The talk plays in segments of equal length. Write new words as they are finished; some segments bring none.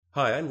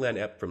Hi, I'm Len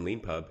Epp from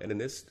LeanPub, and in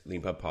this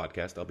LeanPub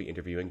podcast, I'll be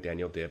interviewing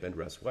Daniel Dibb and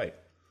Russ White.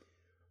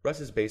 Russ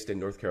is based in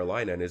North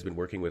Carolina and has been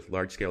working with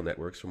large-scale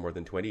networks for more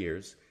than 20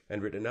 years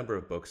and written a number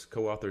of books,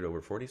 co-authored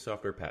over 40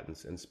 software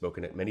patents, and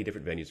spoken at many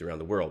different venues around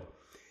the world.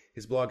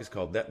 His blog is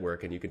called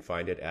Network, and you can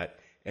find it at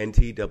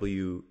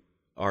ntwrk.guru.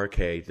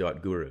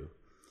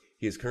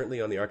 He is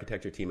currently on the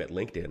architecture team at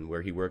LinkedIn,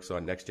 where he works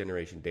on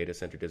next-generation data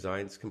center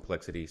designs,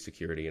 complexity,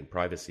 security, and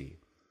privacy.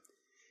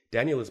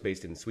 Daniel is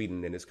based in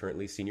Sweden and is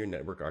currently senior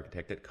network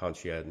architect at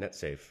Contia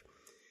NetSafe.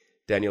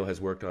 Daniel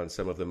has worked on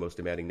some of the most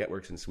demanding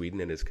networks in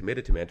Sweden and is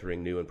committed to mentoring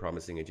new and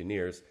promising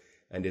engineers,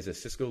 and is a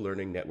Cisco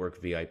Learning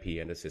Network VIP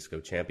and a Cisco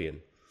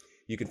champion.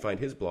 You can find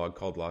his blog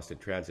called Lost in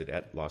Transit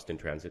at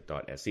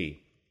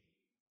lostintransit.se.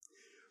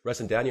 Russ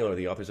and Daniel are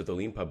the authors of the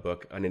LeanPub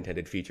book,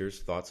 Unintended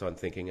Features, Thoughts on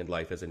Thinking and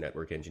Life as a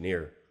Network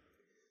Engineer.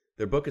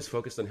 Their book is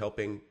focused on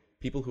helping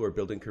people who are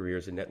building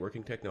careers in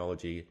networking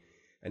technology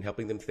and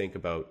helping them think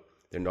about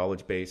their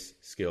knowledge base,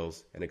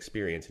 skills, and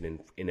experience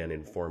in an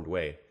informed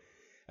way.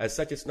 As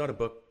such, it's not a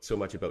book so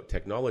much about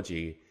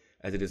technology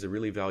as it is a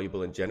really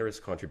valuable and generous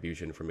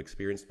contribution from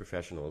experienced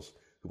professionals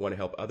who want to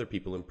help other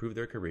people improve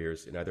their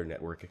careers in either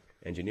network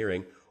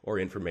engineering or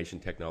information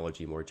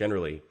technology more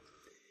generally.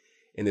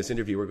 In this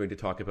interview, we're going to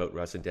talk about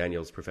Russ and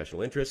Daniel's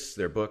professional interests,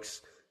 their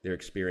books, their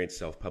experience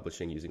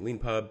self-publishing using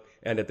LeanPub,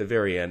 and at the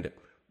very end,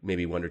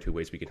 maybe one or two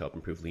ways we can help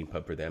improve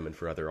LeanPub for them and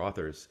for other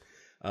authors.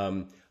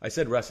 I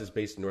said Russ is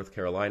based in North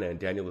Carolina and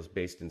Daniel is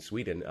based in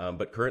Sweden,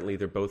 but currently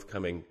they're both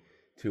coming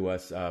to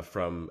us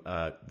from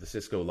the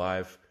Cisco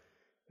Live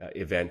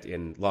event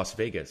in Las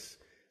Vegas.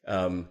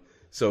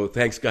 So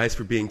thanks, guys,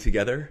 for being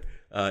together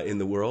in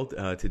the world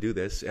to do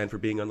this and for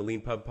being on the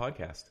LeanPub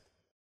podcast.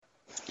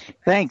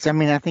 Thanks. I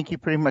mean, I think you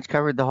pretty much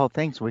covered the whole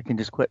thing, so we can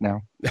just quit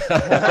now.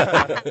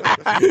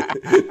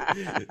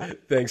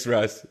 Thanks,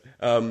 Russ.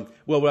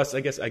 Well, Russ,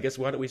 I guess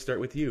why don't we start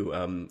with you?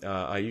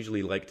 I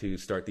usually like to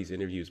start these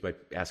interviews by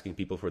asking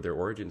people for their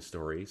origin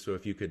story. So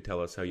if you could tell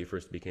us how you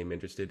first became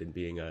interested in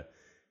being a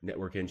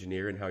network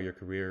engineer and how your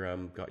career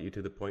got you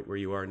to the point where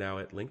you are now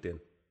at LinkedIn.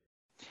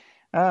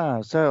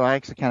 So I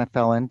actually kind of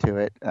fell into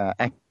it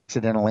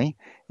accidentally.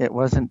 It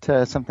wasn't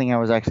something I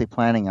was actually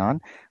planning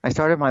on. I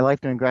started my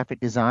life doing graphic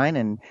design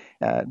and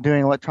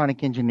doing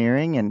electronic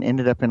engineering, and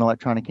ended up in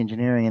electronic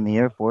engineering in the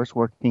Air Force,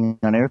 working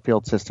on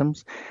airfield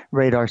systems,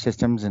 radar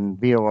systems, and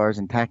VORs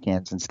and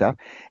TACANs and stuff.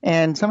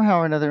 And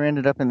somehow or another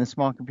ended up in the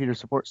small computer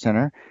support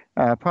center,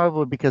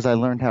 probably because I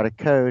learned how to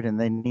code and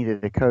they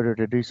needed a coder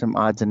to do some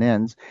odds and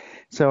ends.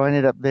 So I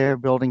ended up there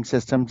building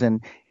systems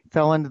and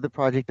fell into the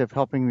project of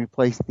helping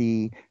replace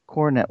the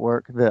core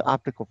network, the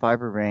optical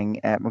fiber ring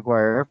at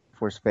McGuire Air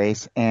Force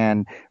Base,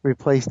 and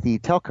replace the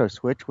telco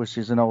switch, which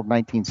is an old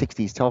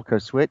 1960s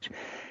telco switch,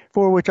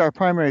 for which our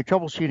primary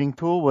troubleshooting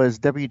tool was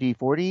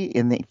WD-40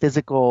 in the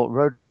physical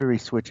rotary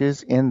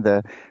switches in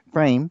the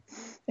frame.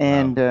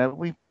 And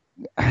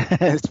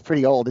it's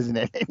pretty old, isn't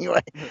it?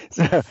 Anyway,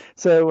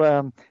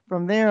 so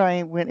from there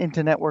I went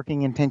into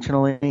networking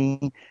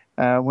intentionally.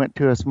 Went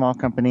to a small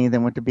company,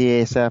 then went to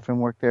BASF and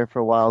worked there for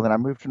a while. Then I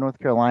moved to North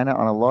Carolina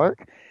on a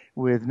lark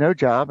with no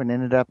job and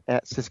ended up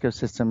at Cisco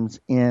Systems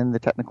in the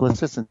Technical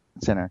Assistance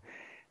Center.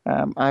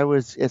 I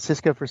was at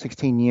Cisco for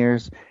 16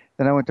 years.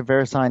 Then I went to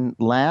VeriSign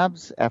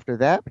Labs after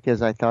that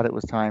because I thought it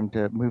was time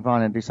to move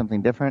on and do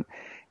something different.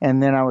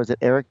 And then I was at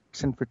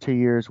Ericsson for 2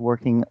 years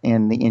working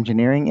in the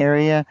engineering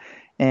area.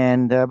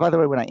 And by the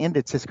way, when I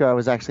ended Cisco, I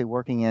was actually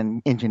working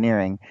in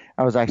engineering.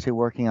 I was actually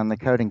working on the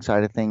coding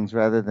side of things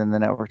rather than the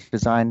network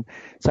design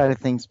side of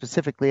things.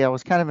 Specifically, I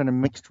was kind of in a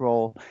mixed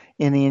role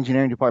in the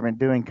engineering department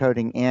doing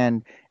coding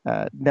and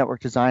network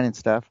design and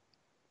stuff.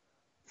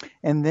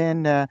 And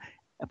then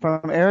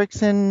from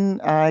Ericsson,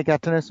 I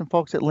got to know some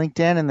folks at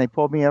LinkedIn, and they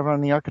pulled me over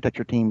on the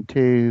architecture team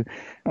to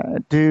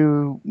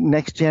do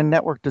next-gen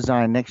network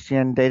design,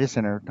 next-gen data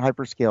center,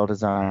 hyperscale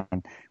design,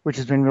 which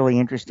has been really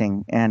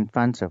interesting and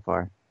fun so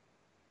far.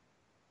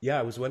 Yeah,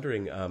 I was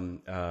wondering, I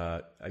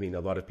mean,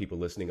 a lot of people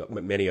listening,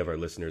 many of our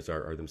listeners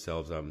are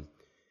themselves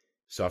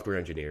software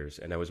engineers,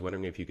 and I was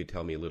wondering if you could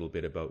tell me a little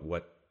bit about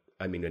what,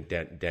 I mean,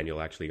 Daniel,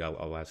 actually,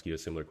 I'll ask you a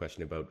similar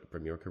question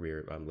from your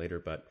career later,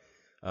 but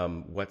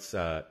what's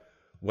a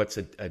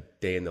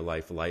day in the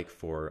life like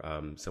for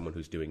someone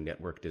who's doing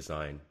network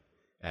design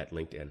at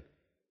LinkedIn?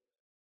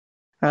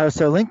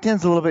 So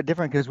LinkedIn's a little bit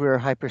different because we're a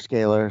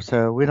hyperscaler.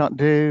 So we don't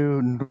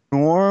do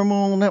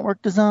normal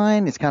network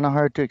design. It's kind of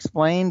hard to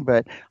explain,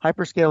 but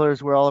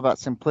hyperscalers, we're all about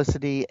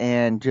simplicity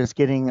and just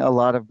getting a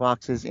lot of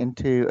boxes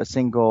into a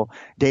single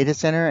data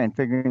center and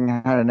figuring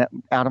out how to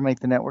automate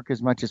the network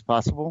as much as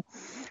possible.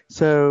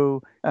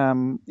 So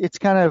it's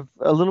kind of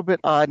a little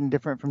bit odd and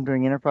different from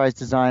doing enterprise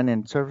design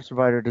and service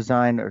provider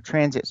design or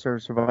transit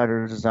service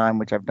provider design,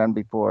 which I've done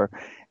before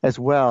as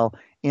well,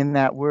 in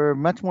that we're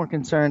much more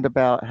concerned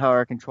about how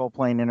our control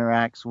plane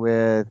interacts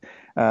with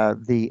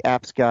the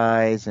apps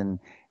guys and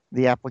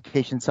the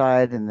application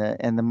side and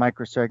the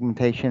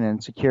microsegmentation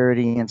and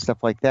security and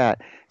stuff like that.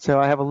 So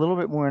I have a little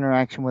bit more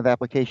interaction with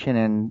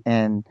application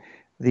and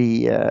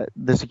the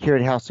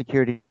security house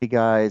security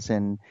guys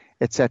and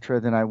etc.,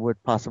 than I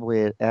would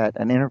possibly at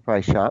an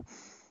enterprise shop.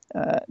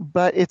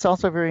 But it's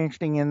also very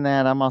interesting in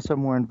that I'm also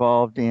more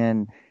involved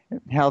in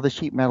how the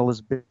sheet metal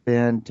is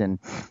bent and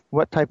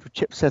what type of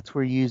chipsets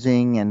we're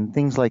using and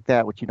things like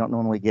that, which you don't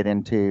normally get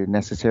into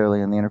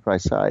necessarily on the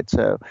enterprise side.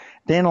 So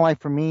day in the life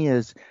for me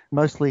is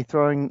mostly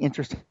throwing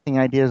interesting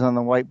ideas on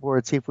the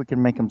whiteboard, see if we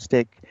can make them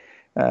stick,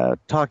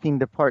 talking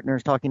to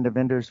partners, talking to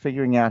vendors,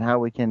 figuring out how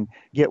we can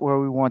get where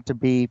we want to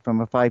be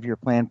from a 5-year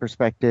plan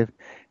perspective,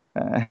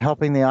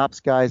 helping the ops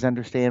guys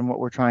understand what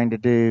we're trying to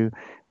do,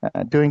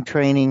 doing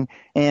training.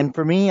 And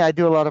for me, I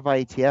do a lot of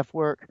IETF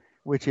work,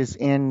 which is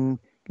in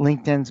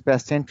LinkedIn's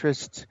best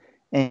interests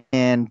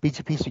and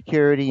BGP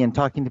security, and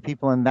talking to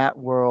people in that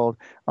world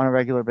on a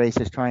regular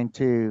basis, trying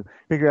to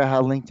figure out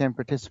how LinkedIn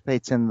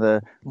participates in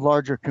the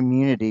larger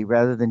community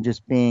rather than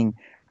just being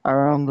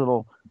our own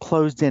little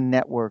closed-in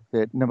network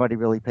that nobody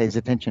really pays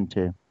attention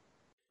to.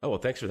 Oh, well,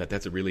 thanks for that.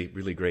 That's a really,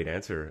 really great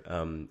answer.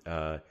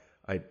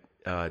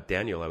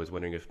 Daniel, I was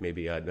wondering if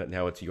maybe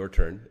now it's your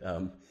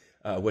turn.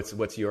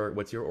 What's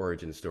your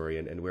origin story,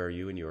 and where are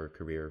you in your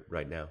career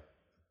right now?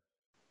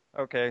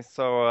 Okay,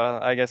 so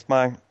I guess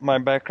my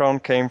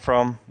background came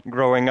from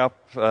growing up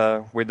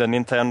with the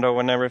Nintendo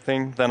and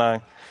everything. Then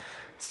I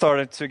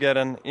started to get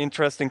an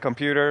interest in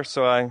computers,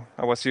 so I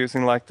was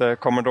using like the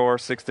Commodore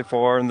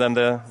 64 and then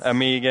the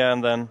Amiga,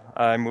 and then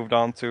I moved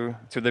on to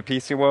the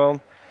PC world.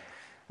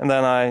 And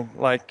then I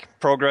like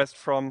progressed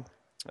from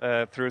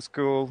through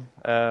school,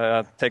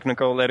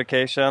 technical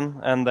education,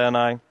 and then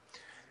I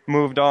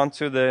moved on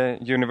to the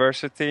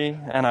university,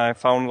 and I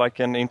found like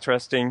an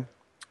interesting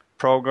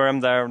program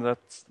there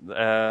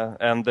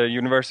and the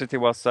university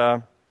was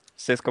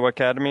Cisco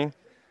Academy,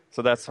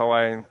 so that's how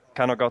I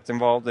kind of got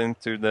involved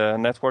into the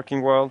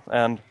networking world,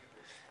 and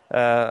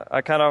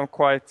I kind of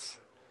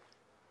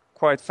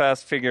quite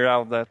fast figured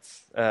out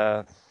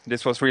that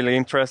this was really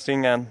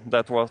interesting and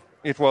that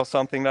it was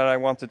something that I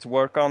wanted to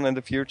work on in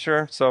the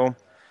future. So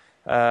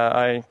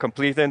I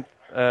completed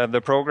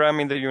the program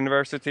in the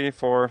university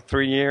for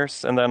 3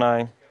 years, and then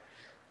I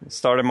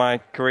started my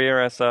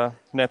career as a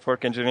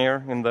network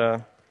engineer in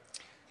the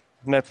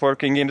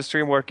networking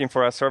industry, working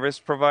for a service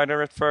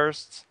provider at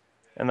first,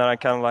 and then I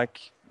kind of like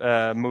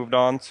moved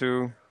on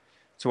to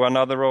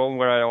another role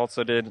where I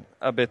also did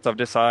a bit of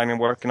design and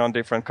working on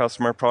different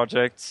customer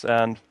projects.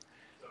 And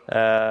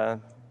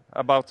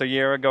about a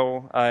year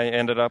ago, I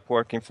ended up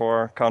working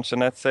for Concha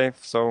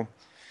NetSafe. So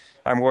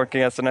I'm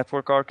working as a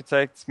network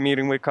architect,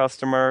 meeting with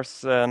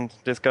customers and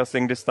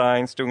discussing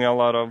designs, doing a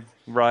lot of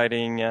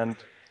writing and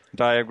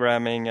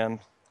diagramming and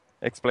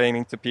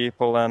explaining to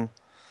people, and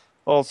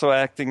also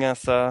acting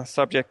as a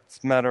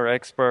subject matter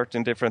expert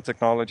in different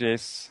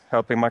technologies,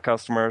 helping my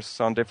customers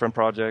on different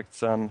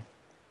projects. And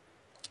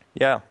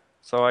yeah,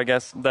 so I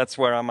guess that's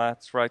where I'm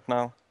at right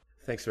now.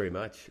 Thanks very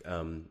much.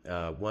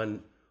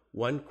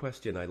 One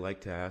question I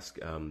like to ask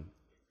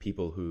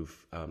people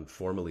who've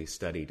formally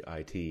studied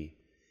IT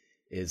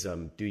is,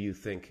 do you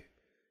think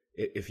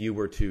if you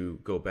were to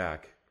go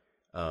back,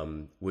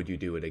 would you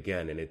do it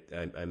again?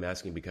 And I'm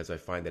asking because I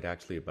find that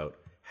actually about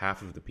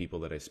half of the people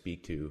that I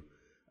speak to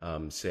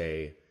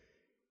say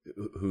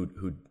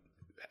who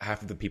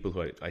half of the people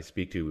who I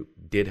speak to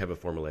did have a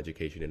formal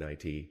education in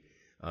IT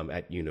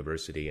at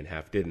university, and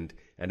half didn't.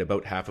 And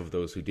about half of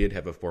those who did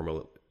have a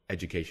formal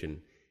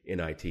education in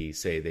IT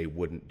say they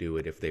wouldn't do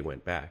it if they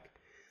went back.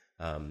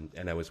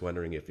 And I was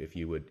wondering if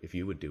you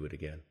would do it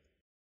again.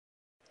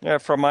 Yeah,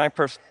 from my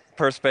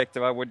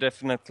perspective, I would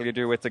definitely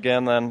do it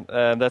again, and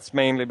that's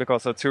mainly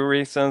because of 2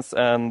 reasons.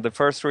 And the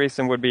first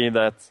reason would be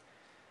that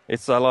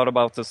it's a lot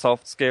about the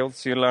soft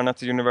skills you learn at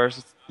the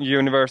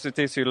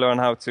universities. You learn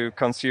how to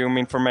consume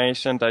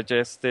information,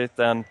 digest it,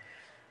 and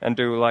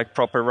do like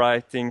proper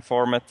writing,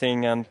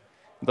 formatting, and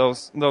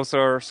those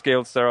are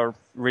skills that are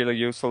really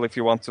useful if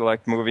you want to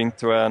like move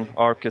into an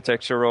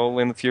architecture role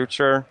in the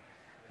future.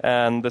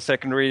 And the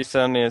second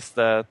reason is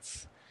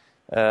that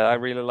I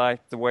really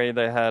liked the way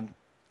they had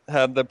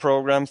the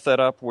program set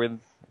up with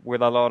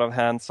a lot of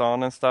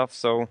hands-on and stuff.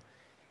 So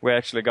we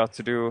actually got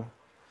to do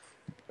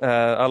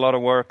a lot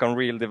of work on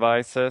real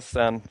devices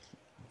and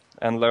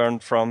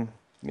learned from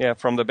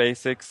the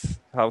basics,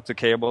 how to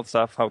cable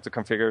stuff, how to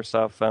configure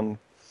stuff. And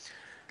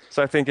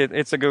so I think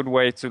it's a good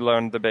way to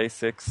learn the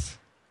basics.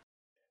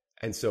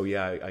 And so,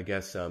 yeah, I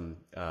guess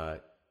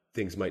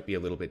things might be a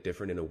little bit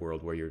different in a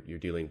world where you're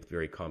dealing with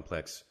very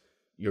complex.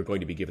 You're going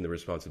to be given the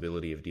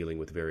responsibility of dealing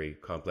with very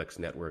complex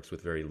networks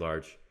with very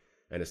large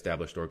and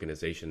established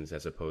organizations,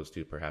 as opposed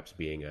to perhaps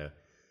being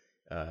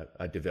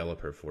a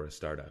developer for a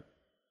startup.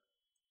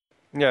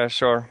 Yeah,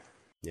 sure.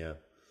 Yeah.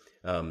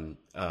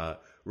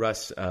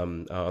 Russ,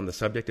 on the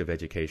subject of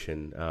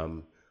education,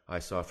 I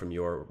saw from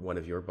one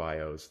of your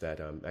bios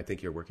that I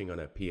think you're working on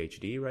a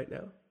PhD right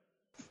now?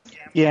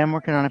 Yeah, I'm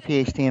working on a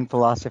PhD in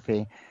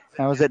philosophy.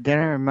 I was at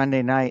dinner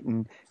Sunday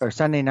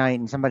night,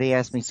 and somebody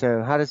asked me,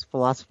 so how does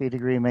philosophy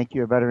degree make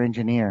you a better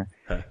engineer?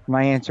 Huh.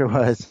 My answer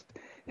was,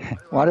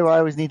 why do I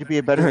always need to be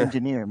a better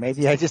engineer?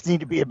 Maybe I just need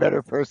to be a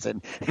better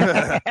person.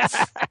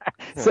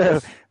 So,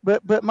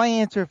 but my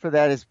answer for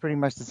that is pretty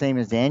much the same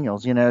as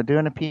Daniel's. Doing a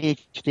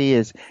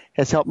PhD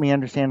has helped me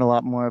understand a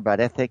lot more about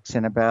ethics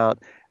and about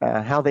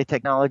how the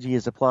technology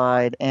is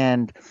applied,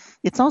 and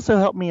it's also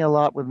helped me a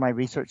lot with my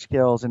research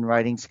skills and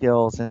writing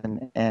skills,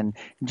 and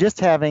just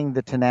having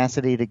the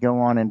tenacity to go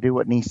on and do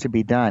what needs to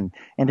be done,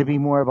 and to be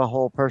more of a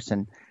whole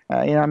person.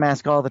 I'm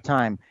asked all the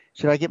time,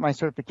 should I get my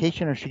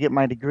certification or should I get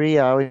my degree?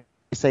 I always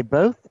say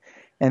both.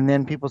 And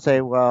then people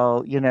say,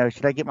 well,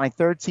 should I get my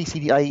third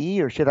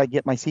CCDIE or should I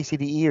get my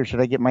CCDE or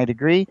should I get my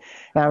degree?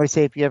 And I always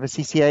say, if you have a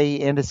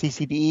CCIE and a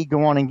CCDE,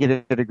 go on and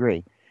get a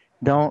degree.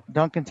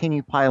 Don't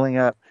continue piling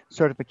up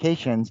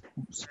certifications,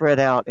 spread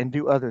out and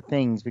do other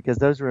things, because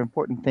those are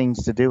important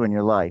things to do in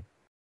your life.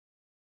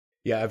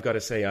 Yeah, I've got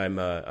to say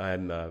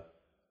I'm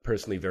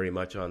personally very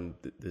much on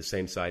the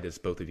same side as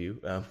both of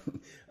you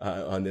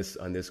on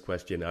this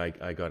question.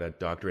 I got a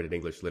doctorate in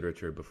English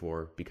literature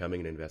before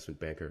becoming an investment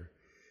banker.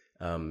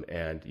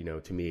 And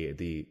to me,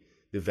 the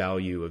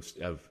value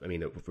of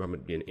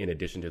in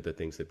addition to the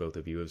things that both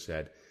of you have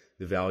said,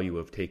 the value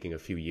of taking a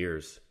few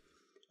years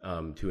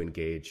to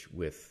engage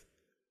with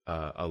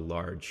a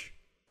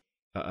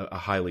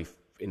highly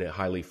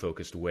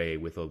focused way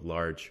with a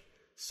large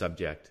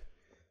subject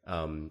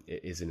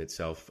is in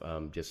itself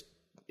just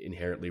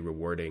inherently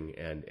rewarding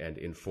and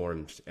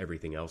informs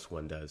everything else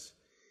one does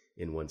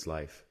in one's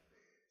life.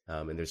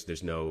 And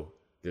there's no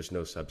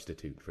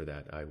substitute for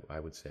that, I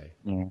would say.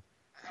 Yeah.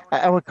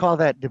 I would call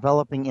that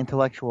developing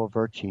intellectual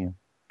virtue.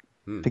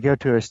 To go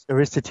to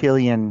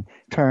Aristotelian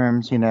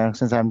terms,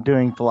 since I'm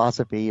doing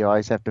philosophy, you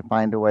always have to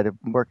find a way to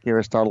work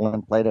Aristotle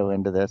and Plato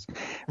into this.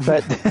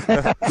 But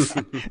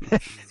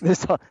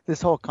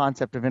this whole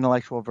concept of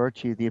intellectual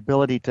virtue, the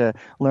ability to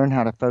learn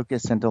how to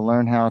focus and to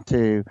learn how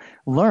to to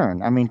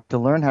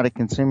learn how to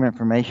consume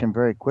information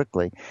very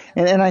quickly.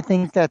 And I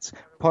think that's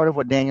part of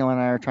what Daniel and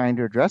I are trying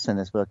to address in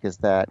this book, is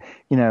that,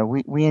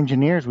 we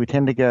engineers, we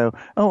tend to go,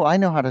 oh, I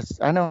know how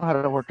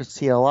to work a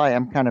CLI.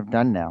 I'm kind of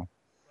done now.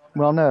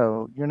 Well,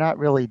 no, you're not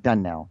really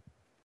done now.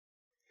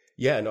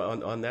 Yeah, and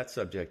on that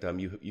subject,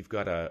 you've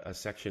got a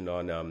section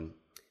on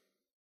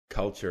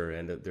culture,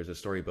 and there's a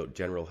story about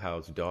General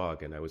Howe's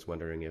dog, and I was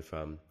wondering if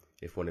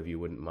one of you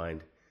wouldn't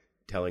mind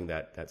telling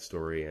that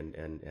story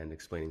and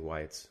explaining why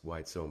it's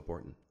so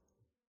important.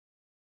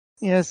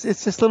 Yes,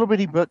 it's this little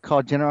bitty book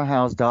called General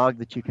Howe's Dog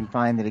that you can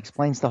find that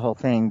explains the whole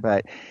thing.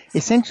 But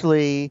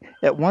essentially,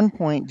 at one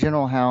point,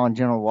 General Howe and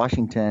General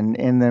Washington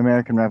in the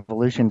American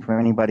Revolution, for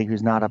anybody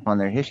who's not up on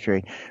their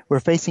history, were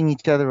facing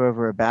each other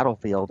over a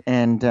battlefield.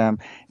 And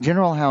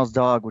General Howe's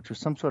dog, which was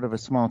some sort of a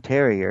small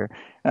terrier,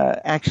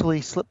 actually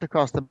slipped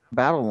across the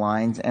battle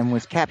lines and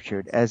was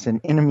captured as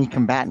an enemy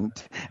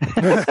combatant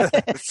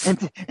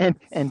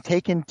and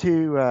taken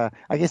to,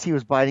 I guess he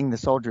was biting the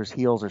soldier's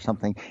heels or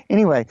something.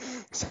 Anyway,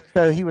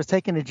 so he was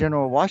taken to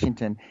General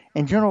Washington,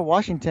 and General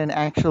Washington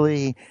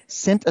actually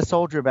sent a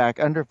soldier back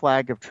under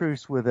flag of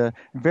truce with a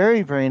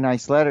very, very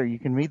nice letter. You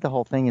can read the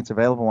whole thing. It's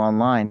available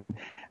online.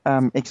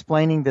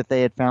 Explaining that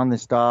they had found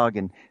this dog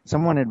and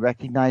someone had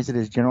recognized it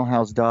as General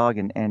Howe's dog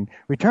and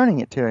returning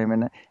it to him.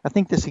 And I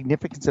think the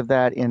significance of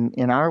that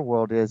in our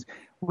world is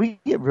we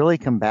get really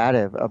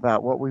combative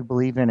about what we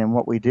believe in and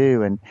what we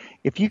do. And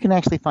if you can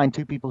actually find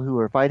two people who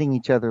are fighting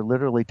each other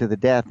literally to the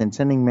death and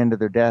sending men to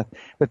their death,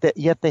 but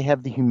yet they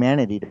have the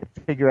humanity to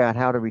figure out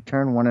how to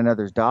return one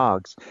another's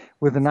dogs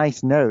with a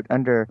nice note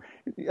under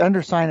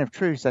sign of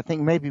truce, I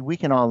think maybe we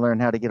can all learn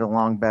how to get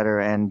along better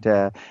and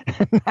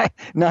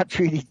not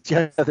treat each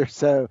other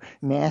so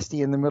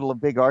nasty in the middle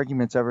of big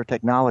arguments over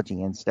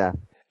technology and stuff.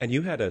 And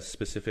you had a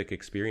specific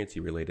experience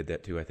you related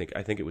that to. I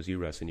think it was you,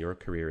 Russ, in your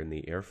career in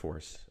the Air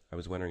Force. I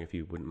was wondering if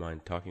you wouldn't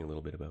mind talking a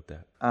little bit about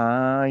that.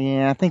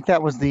 Yeah, I think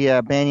that was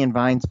the Banyan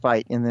Vines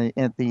fight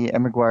at the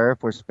McGuire Air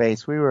Force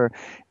Base. We were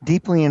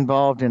deeply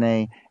involved in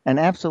an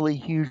absolutely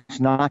huge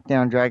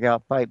knockdown,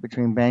 drag-out fight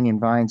between Banyan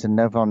Vines and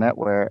Novell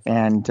NetWare.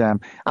 And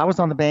I was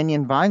on the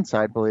Banyan Vines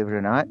side, believe it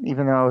or not,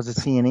 even though I was a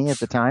CNE at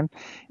the time.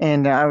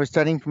 And I was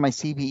studying for my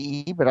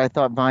CBE, but I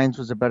thought Vines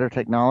was a better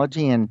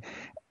technology. And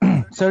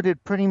so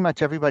did pretty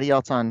much everybody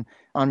else on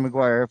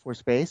McGuire Air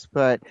Force Base,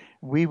 but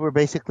we were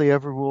basically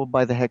overruled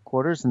by the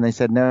headquarters, and they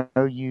said, no,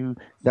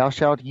 thou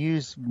shalt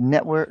use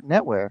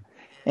NetWare.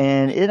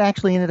 And it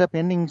actually ended up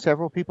ending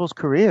several people's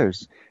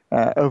careers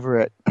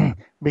over it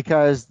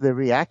because the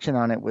reaction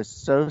on it was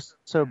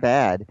so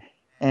bad.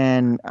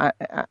 And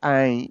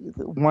I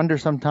wonder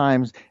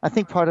sometimes, I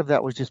think part of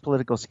that was just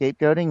political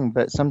scapegoating,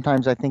 but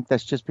sometimes I think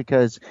that's just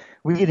because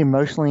we get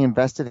emotionally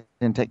invested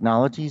in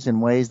technologies in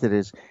ways that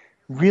is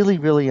really,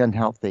 really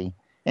unhealthy,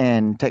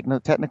 and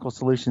technical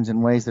solutions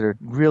in ways that are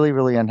really,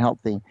 really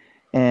unhealthy.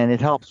 And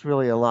it helps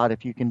really a lot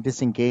if you can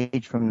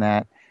disengage from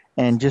that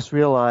and just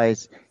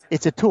realize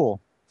it's a tool.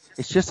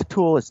 It's just a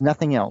tool. It's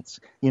nothing else.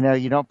 You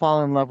don't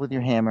fall in love with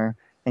your hammer,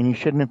 and you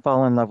shouldn't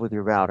fall in love with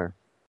your router.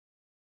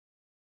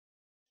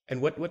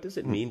 And what does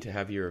it mean to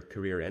have your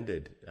career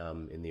ended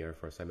in the Air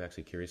Force? I'm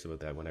actually curious about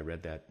that. When I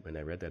read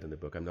that in the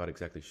book, I'm not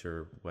exactly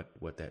sure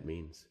what that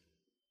means.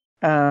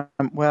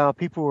 Well,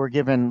 people were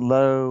given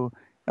low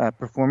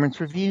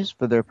performance reviews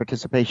for their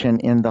participation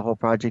in the whole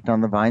project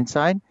on the Vine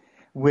side,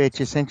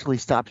 which essentially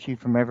stops you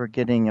from ever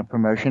getting a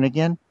promotion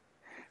again.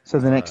 So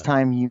the next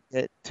time you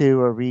get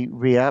to a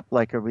re-up,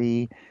 like you're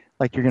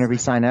going to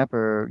re-sign up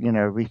or,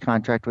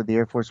 recontract with the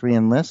Air Force,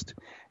 re-enlist,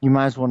 you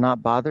might as well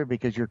not bother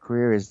because your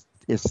career is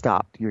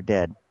stopped. You're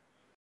dead.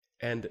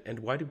 And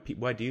why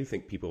do you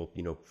think people,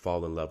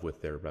 fall in love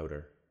with their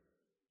router?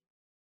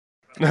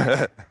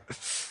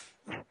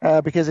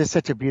 Because it's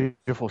such a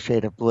beautiful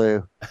shade of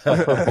blue, or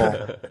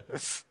purple.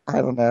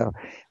 I don't know.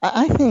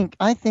 I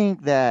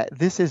think that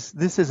this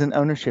is an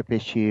ownership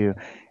issue,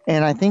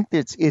 and I think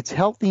that it's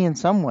healthy in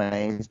some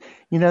ways.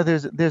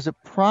 There's a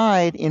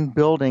pride in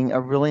building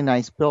a really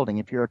nice building.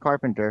 If you're a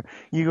carpenter,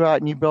 you go out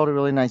and you build a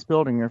really nice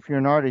building, or if you're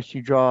an artist,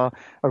 you draw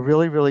a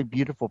really, really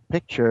beautiful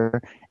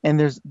picture, and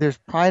there's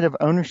pride of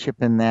ownership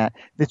in that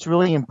that's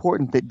really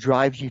important, that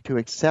drives you to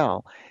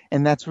excel.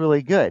 And that's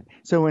really good.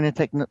 So in a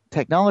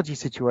technology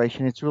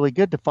situation, it's really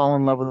good to fall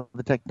in love with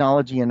the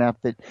technology enough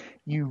that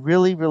you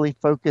really, really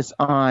focus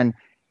on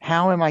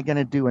how am I going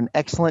to do an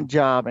excellent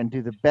job and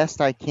do the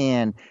best I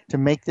can to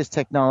make this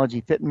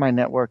technology fit in my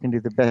network and do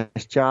the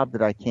best job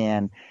that I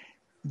can.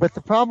 But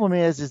the problem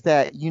is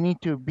that you need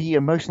to be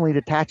emotionally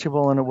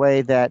detachable in a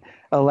way that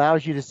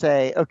allows you to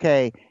say,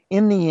 okay,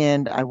 in the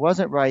end, I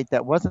wasn't right.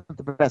 That wasn't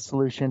the best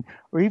solution.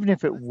 Or even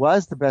if it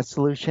was the best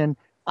solution,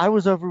 I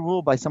was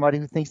overruled by somebody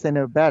who thinks they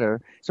know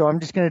better, so I'm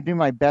just going to do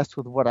my best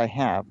with what I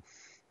have.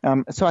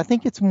 So I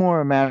think it's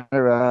more a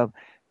matter of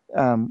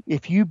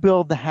if you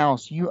build the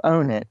house, you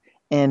own it,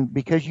 and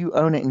because you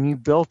own it and you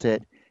built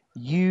it,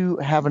 you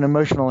have an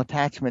emotional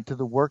attachment to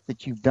the work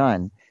that you've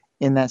done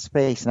in that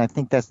space, and I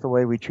think that's the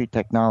way we treat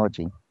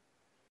technology.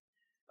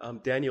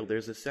 Daniel,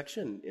 there's a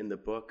section in the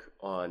book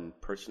on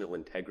personal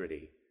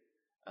integrity.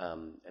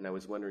 And I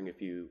was wondering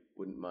if you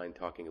wouldn't mind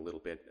talking a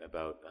little bit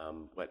about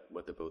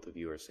what the both of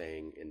you are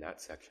saying in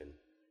that section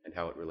and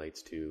how it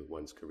relates to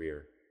one's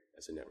career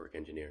as a network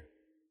engineer.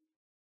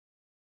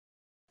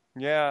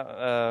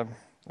 Yeah,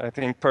 I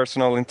think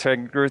personal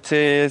integrity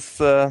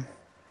is a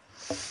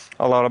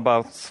lot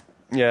about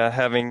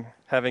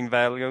having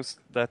values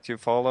that you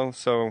follow.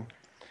 So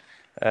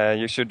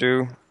you should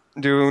do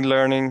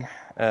learning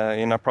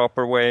in a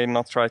proper way,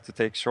 not try to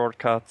take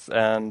shortcuts,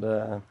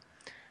 and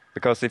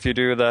because if you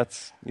do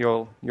that,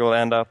 you'll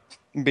end up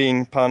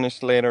being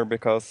punished later,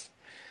 because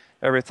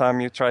every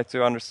time you try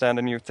to understand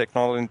a new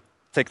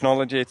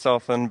technology, it's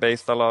often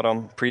based a lot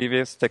on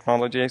previous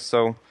technology.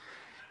 So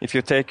if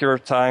you take your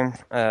time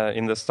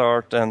in the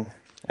start and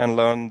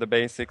learn the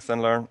basics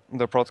and learn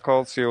the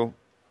protocols, you'll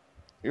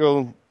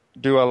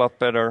do a lot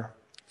better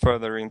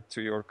further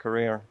into your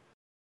career.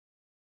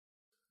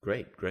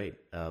 Great.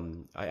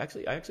 I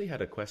actually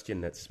had a question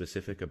that's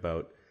specific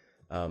about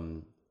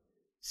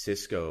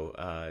Cisco.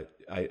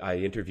 I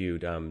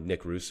interviewed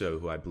Nick Russo,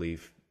 who I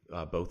believe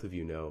both of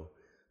you know,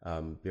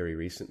 very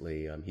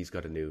recently. He's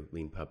got a new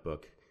LeanPub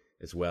book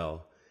as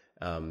well.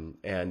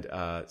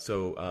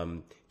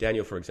 So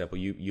Daniel, for example,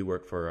 you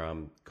work for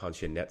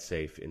Contia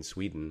NetSafe in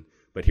Sweden,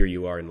 but here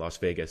you are in Las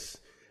Vegas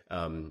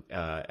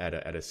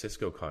at a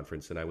Cisco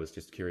conference, and I was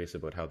just curious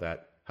about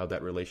how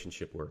that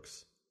relationship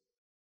works.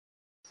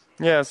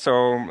 Yeah,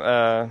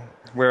 so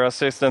we're a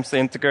systems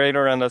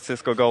integrator and a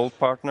Cisco Gold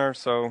partner,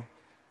 so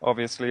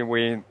obviously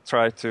we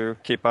try to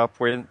keep up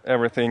with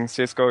everything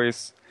Cisco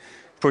is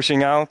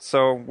pushing out.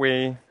 So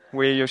we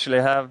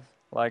usually have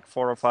like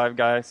 4 or 5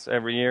 guys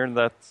every year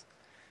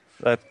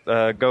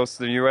that goes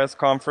to the US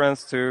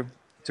conference to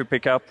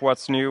pick up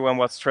what's new and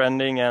what's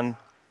trending, and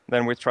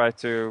then we try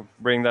to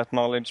bring that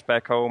knowledge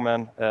back home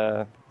and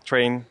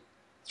train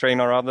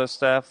our other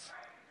staff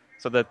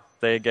so that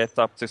they get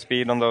up to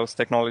speed on those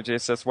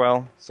technologies as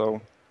well.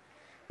 So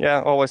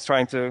yeah, always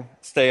trying to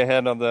stay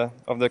ahead of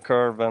the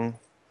curve and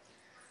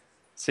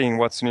seeing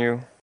what's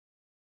new.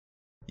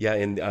 Yeah,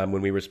 and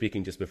when we were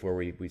speaking just before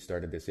we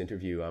started this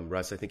interview,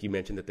 Russ, I think you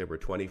mentioned that there were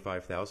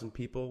 25,000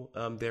 people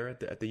there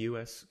at the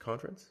U.S.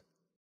 conference?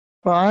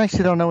 Well, I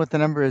actually don't know what the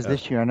number is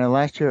this year. I know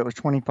last year it was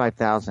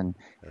 25,000,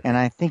 and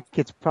I think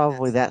it's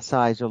probably that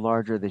size or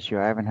larger this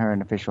year. I haven't heard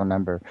an official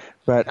number,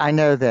 but I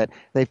know that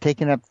they've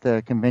taken up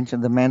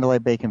the Mandalay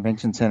Bay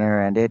Convention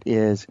Center, and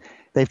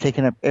they've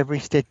taken up every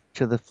stitch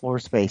of the floor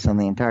space on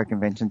the entire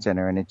convention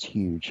center, and it's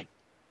huge.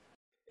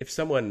 If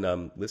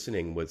someone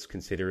listening was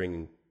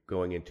considering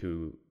going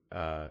into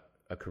a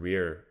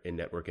career in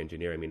network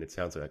engineering, I mean, it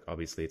sounds like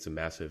obviously it's a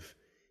massive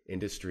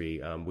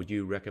industry. Would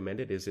you recommend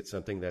it? Is it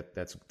something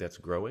that's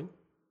growing?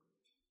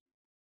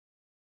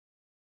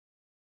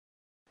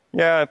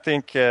 Yeah, I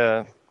think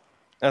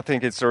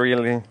it's a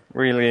really,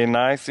 really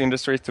nice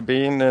industry to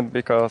be in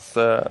because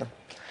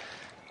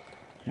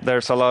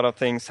there's a lot of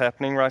things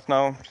happening right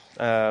now.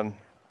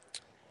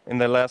 In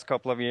the last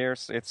couple of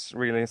years, it's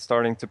really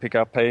starting to pick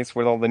up pace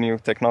with all the new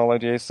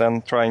technologies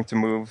and trying to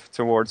move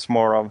towards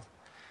more of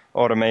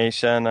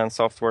automation and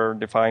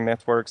software-defined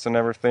networks and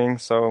everything.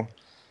 So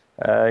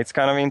it's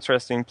kind of an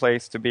interesting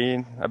place to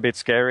be, a bit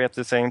scary at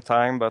the same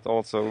time, but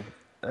also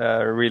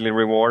really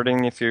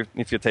rewarding if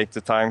you take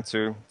the time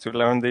to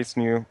learn these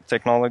new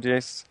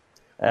technologies.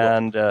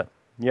 And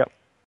Yep.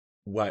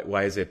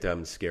 Why is it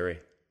scary?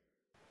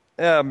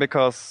 Yeah,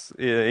 because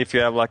if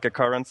you have like a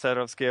current set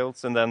of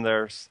skills and then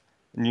there's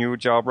new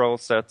job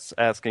roles that's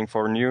asking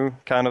for new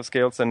kind of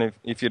skills, and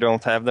if you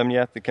don't have them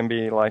yet, it can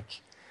be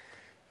like,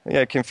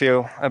 it can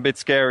feel a bit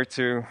scary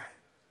to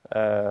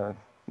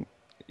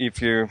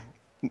if you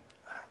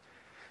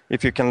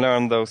can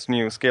learn those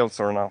new skills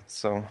or not.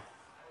 So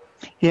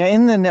Yeah,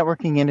 in the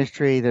networking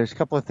industry, there's a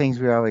couple of things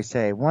we always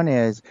say. One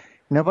is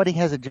nobody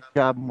has a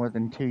job more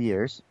than 2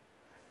 years.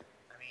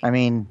 I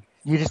mean,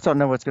 you just don't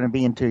know what's going to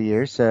be in 2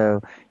 years,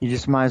 so you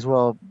just might as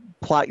well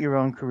plot your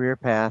own career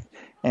path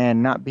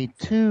and not be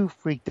too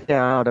freaked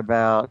out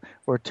about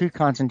or too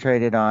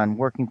concentrated on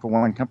working for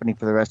one company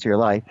for the rest of your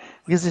life,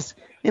 because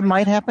it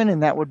might happen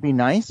and that would be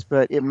nice,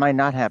 but it might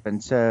not happen.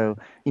 So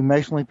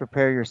emotionally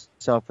prepare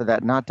yourself for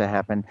that not to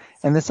happen.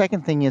 And the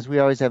second thing is we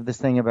always have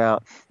this thing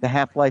about the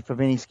half-life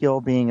of any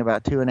skill being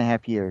about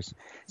 2.5 years.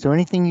 So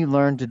anything you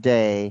learn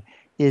today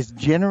is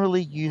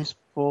generally useful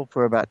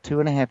for about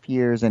 2.5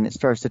 years, and it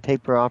starts to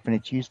taper off in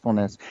its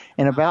usefulness.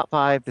 In about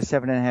 5 to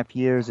 7.5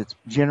 years, it's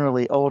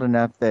generally old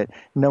enough that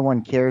no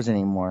one cares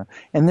anymore.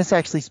 And this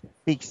actually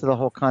speaks to the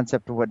whole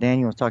concept of what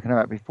Daniel was talking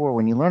about before.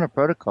 When you learn a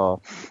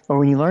protocol or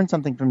when you learn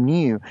something from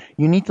new,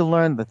 you need to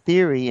learn the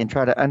theory and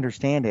try to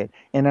understand it,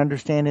 and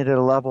understand it at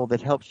a level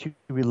that helps you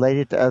relate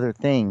it to other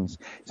things,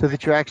 so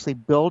that you're actually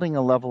building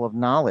a level of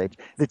knowledge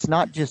that's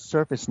not just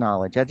surface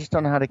knowledge. I just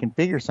don't know how to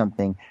configure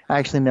something. I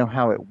actually know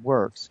how it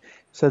works.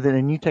 So that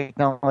a new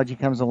technology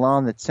comes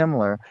along that's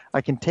similar, I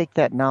can take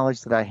that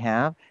knowledge that I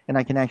have and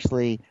I can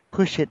actually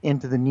push it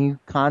into the new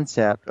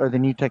concept or the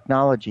new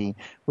technology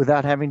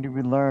without having to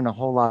relearn a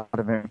whole lot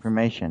of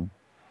information.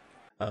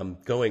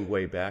 Going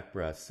way back,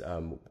 Russ,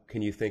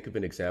 can you think of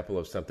an example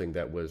of something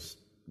that was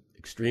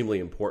extremely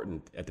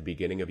important at the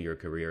beginning of your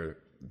career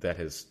that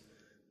has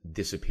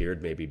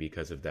disappeared maybe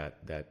because of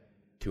that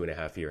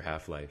 2.5-year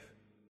half-life?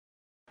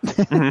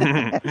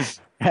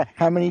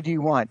 How many do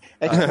you want?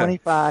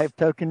 X25,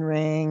 Token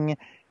Ring,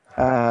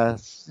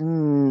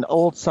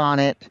 old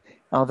Sonnet,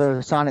 although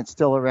Sonnet's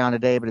still around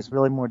today, but it's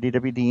really more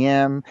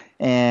DWDM.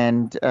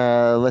 And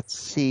let's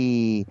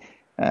see,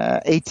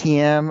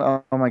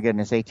 ATM. Oh my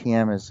goodness,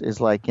 ATM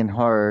is like in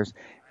horrors.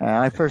 When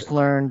I first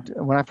learned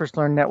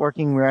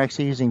networking, we were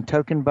actually using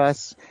Token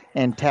Bus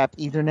and Tap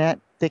Ethernet,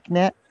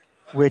 ThickNet,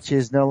 which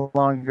is no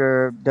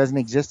longer, doesn't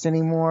exist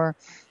anymore.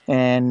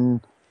 And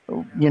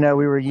we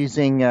were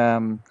using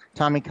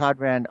Tommy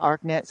Conrad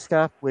ArcNet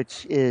stuff,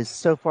 which is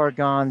so far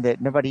gone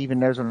that nobody even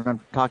knows what I'm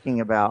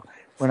talking about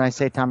when I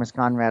say Thomas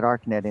Conrad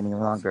ArcNet any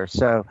longer.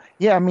 So,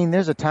 yeah, I mean,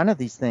 there's a ton of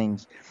these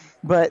things.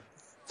 But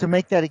to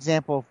make that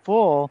example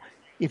full,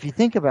 if you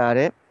think about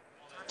it,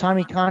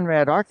 Tommy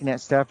Conrad ArcNet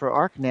stuff, or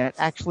ArcNet,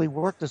 actually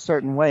worked a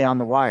certain way on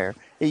the wire.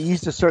 It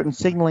used a certain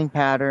signaling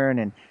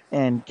pattern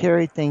and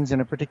carried things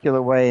in a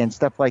particular way and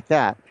stuff like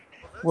that.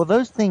 Well,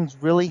 those things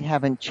really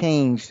haven't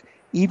changed.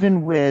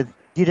 Even with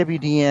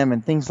DWDM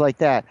and things like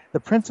that, the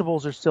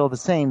principles are still the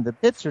same. The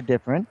bits are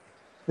different.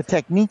 The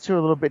techniques are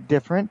a little bit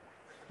different,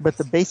 but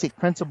the basic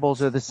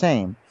principles are the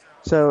same.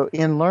 So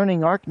in learning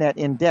ArcNet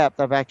in depth,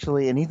 and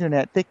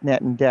Ethernet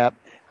ThickNet in depth,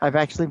 I've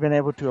actually been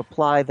able to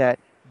apply that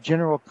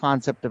general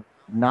concept of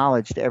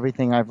knowledge to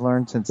everything I've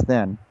learned since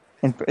then,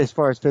 and as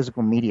far as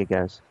physical media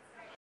goes.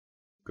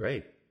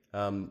 Great.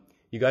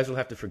 You guys will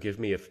have to forgive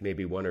me if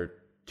maybe one or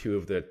two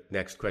of the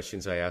next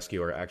questions I ask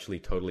you are actually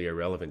totally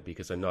irrelevant,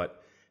 because I'm not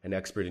an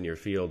expert in your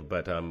field.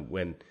 But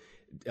when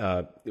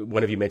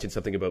one of you mentioned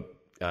something about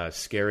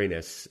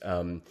scariness,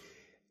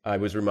 I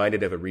was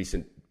reminded of a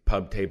recent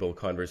pub table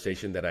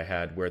conversation that I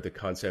had where the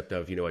concept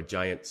of, a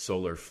giant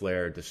solar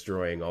flare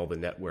destroying all the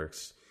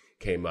networks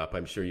came up.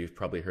 I'm sure you've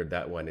probably heard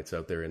that one. It's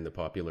out there in the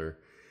popular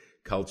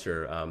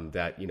culture,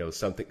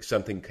 that,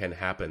 something can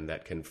happen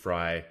that can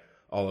fry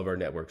all of our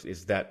networks.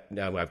 Is that,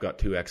 now I've got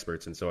two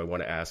experts, and so I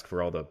want to ask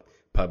for all the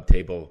pub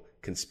table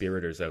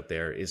conspirators out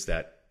there, is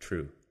that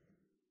true?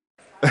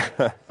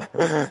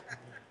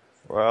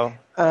 Well,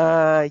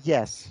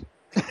 yes.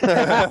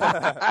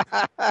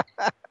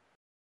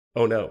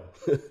 Oh no.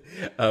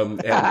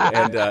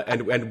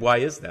 And why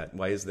is that?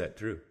 Why is that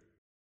true?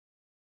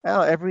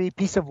 Well, every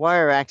piece of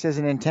wire acts as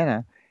an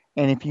antenna,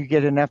 and if you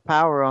get enough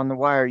power on the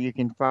wire, you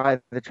can fry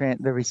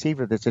the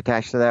receiver that's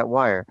attached to that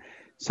wire.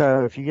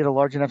 So if you get a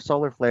large enough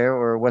solar flare,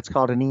 or what's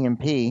called an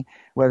EMP,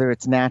 whether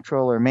it's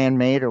natural or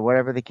man-made or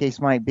whatever the case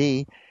might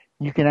be,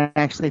 you can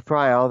actually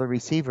fry all the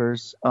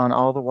receivers on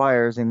all the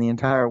wires in the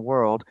entire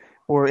world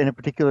or in a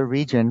particular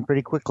region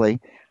pretty quickly,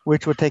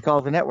 which would take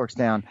all the networks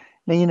down.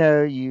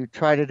 Now, you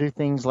try to do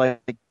things like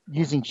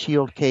using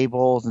shield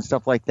cables and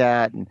stuff like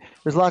that, and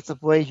there's lots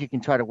of ways you can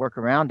try to work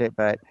around it,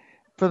 but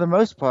for the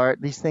most part,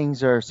 these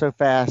things are so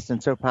fast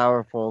and so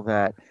powerful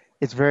that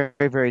it's very,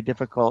 very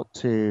difficult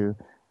to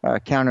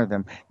counter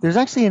them. There's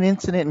actually an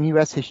incident in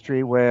U.S.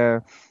 history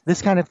where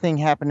this kind of thing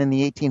happened in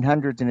the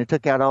 1800s, and it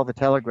took out all the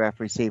telegraph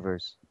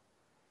receivers.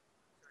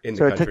 In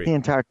the country. It took the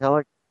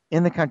entire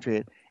in the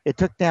country. It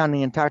took down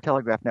the entire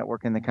telegraph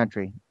network in the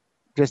country,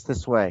 just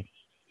this way.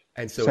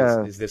 And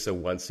so is this a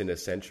once in a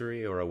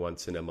century or a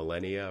once in a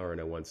millennia or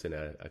a once in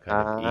a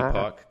kind of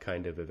epoch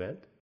kind of event?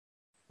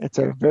 It's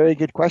a very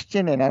good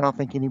question, and I don't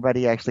think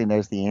anybody actually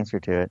knows the answer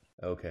to it.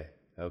 Okay.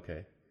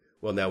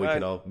 Well, now we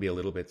can all be a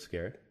little bit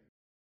scared.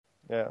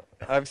 Yeah,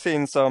 I've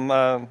seen some.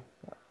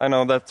 I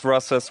know that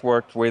Russ has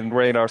worked with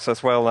radars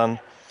as well, and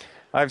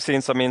I've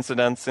seen some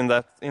incidents in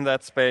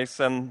that space,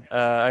 and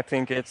I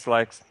think it's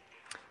like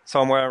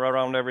somewhere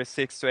around every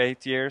 6 to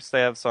 8 years they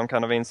have some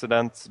kind of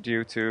incident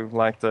due to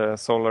like the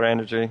solar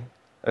energy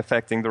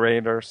affecting the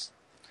radars.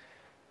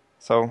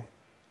 So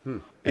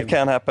it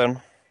can happen.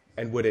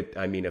 And would it,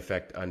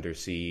 affect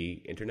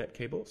undersea internet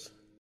cables?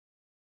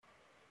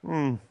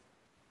 Not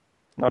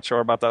sure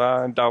about that.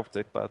 I doubt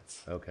it, but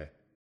okay.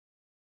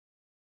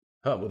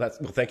 Well,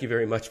 thank you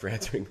very much for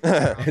answering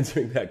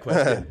that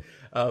question.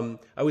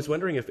 I was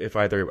wondering if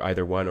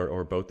either one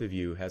or both of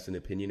you has an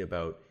opinion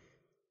about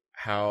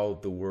how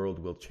the world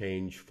will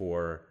change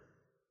for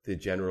the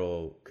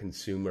general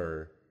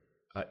consumer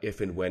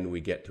if and when we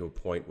get to a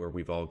point where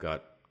we've all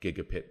got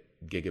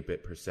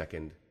gigabit per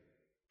second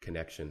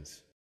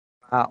connections.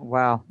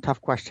 Wow, tough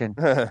question.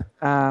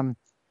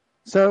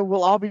 So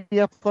we'll all be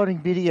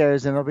uploading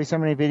videos, and there'll be so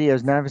many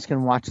videos, none of us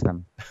can watch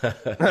them.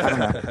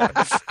 I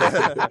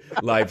don't know.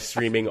 Live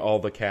streaming all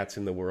the cats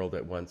in the world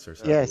at once, or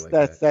something. Yes,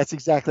 that's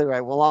exactly right.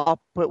 We'll all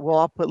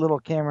put little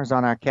cameras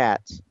on our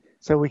cats,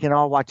 so we can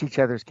all watch each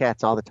other's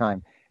cats all the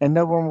time, and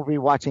no one will be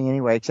watching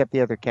anyway except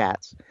the other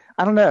cats.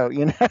 I don't know,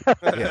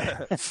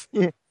 Yeah.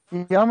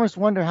 You almost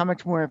wonder how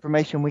much more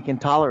information we can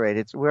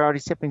tolerate. We're already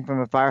sipping from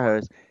a fire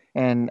hose,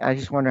 and I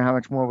just wonder how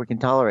much more we can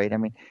tolerate. I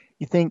mean,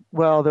 you think,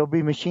 well, there'll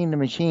be machine to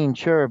machine,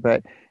 sure,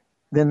 but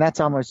then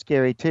that's almost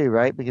scary too,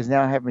 right? Because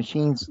now I have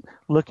machines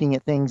looking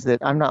at things that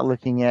I'm not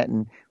looking at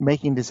and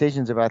making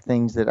decisions about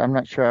things that I'm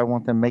not sure I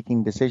want them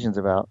making decisions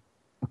about.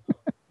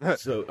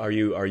 So are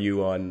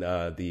you on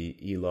the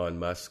Elon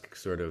Musk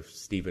sort of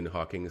Stephen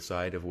Hawking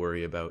side of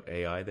worry about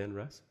AI then,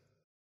 Russ?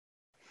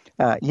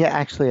 Yeah,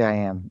 actually I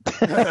am.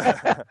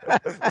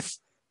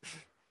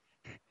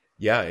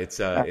 Yeah,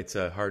 it's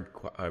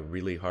a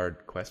really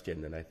hard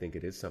question, and I think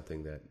it is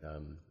something that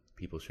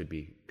people should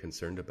be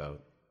concerned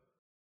about.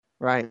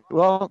 Right.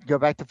 Well, go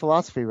back to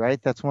philosophy,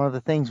 right? That's one of the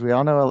things we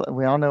all know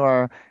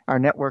our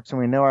networks and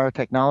we know our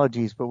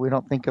technologies, but we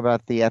don't think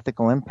about the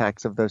ethical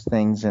impacts of those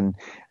things and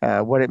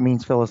what it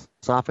means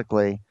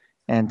philosophically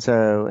and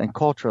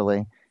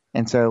culturally.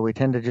 And so we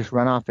tend to just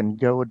run off and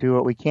go do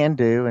what we can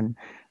do, and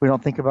we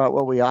don't think about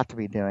what we ought to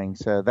be doing.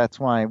 So that's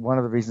why one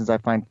of the reasons I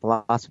find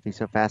philosophy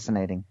so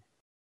fascinating.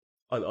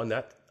 On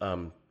that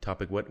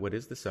topic, what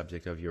is the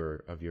subject of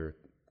your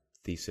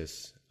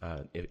thesis,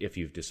 if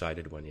you've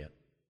decided one yet?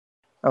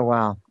 Oh,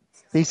 wow.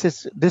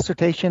 Thesis,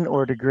 dissertation,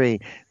 or degree?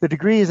 The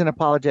degree is in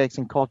apologetics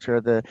and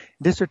culture. The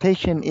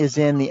dissertation is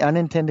in the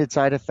unintended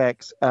side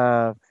effects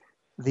of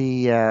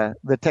the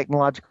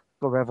technological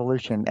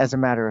revolution. As a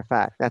matter of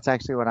fact, that's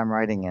actually what I'm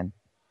writing in.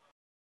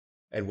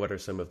 And what are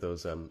some of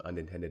those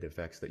unintended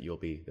effects that you'll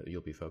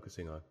be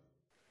focusing on?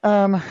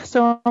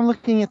 So I'm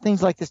looking at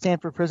things like the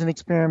Stanford Prison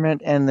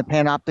Experiment and the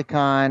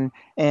Panopticon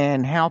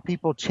and how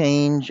people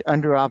change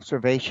under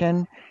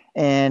observation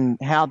and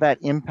how that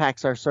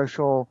impacts our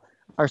social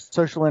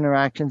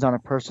interactions on a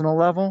personal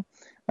level.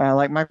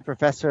 Like my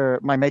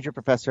major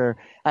professor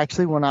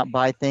actually will not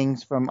buy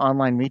things from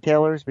online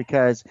retailers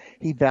because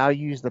he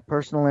values the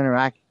personal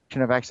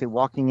interaction of actually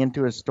walking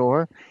into a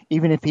store,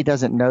 even if he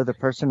doesn't know the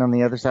person on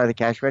the other side of the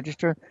cash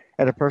register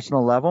at a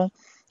personal level.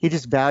 He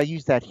just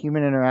values that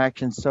human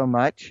interaction so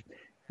much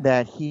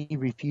that he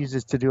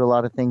refuses to do a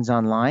lot of things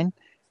online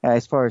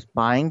as far as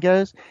buying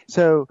goes.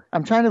 So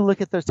I'm trying to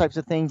look at those types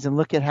of things and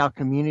look at how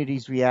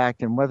communities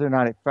react and whether or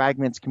not it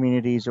fragments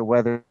communities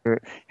or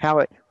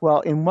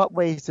in what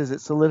ways does it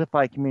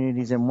solidify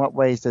communities and what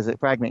ways does it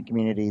fragment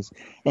communities?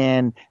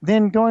 And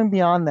then going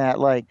beyond that,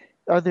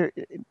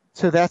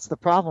 so that's the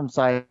problem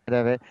side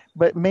of it,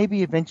 but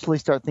maybe eventually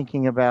start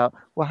thinking about,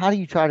 well, how do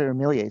you try to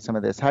ameliorate some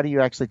of this? How do you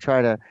actually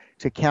try to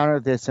counter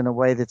this in a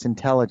way that's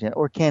intelligent,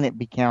 or can it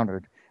be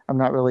countered? I'm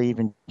not really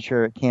even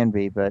sure it can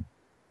be, but.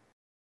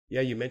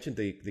 Yeah, you mentioned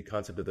the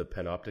concept of the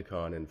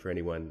panopticon, and for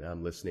anyone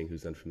listening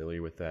who's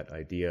unfamiliar with that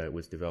idea, it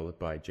was developed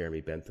by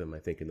Jeremy Bentham, I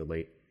think in the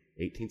late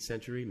 18th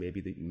century, maybe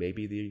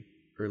the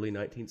early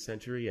 19th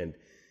century. And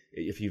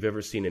if you've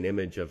ever seen an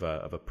image of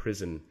a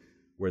prison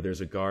where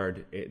there's a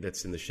guard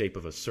that's in the shape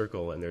of a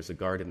circle and there's a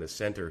guard in the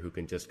center who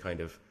can just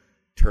kind of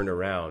turn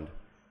around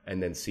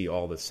and then see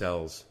all the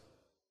cells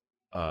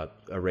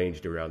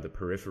arranged around the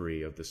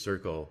periphery of the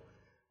circle,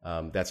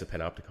 that's a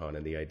panopticon,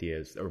 and the idea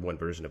is, or one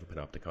version of a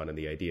panopticon, and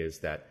the idea is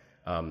that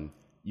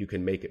you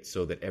can make it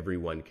so that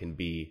everyone can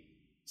be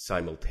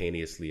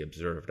simultaneously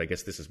observed. I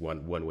guess this is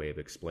one way of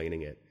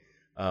explaining it.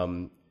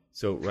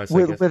 So Russ,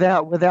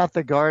 without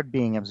the guard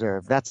being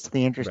observed, that's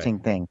the interesting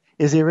thing.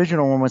 Is the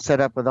original one was set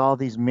up with all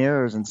these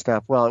mirrors and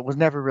stuff. Well, it was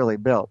never really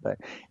built, but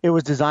it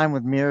was designed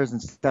with mirrors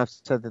and stuff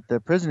so that the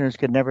prisoners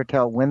could never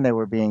tell when they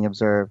were being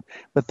observed,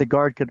 but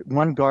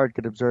one guard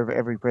could observe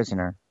every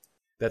prisoner.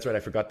 That's right. I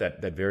forgot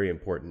that very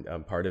important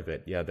part of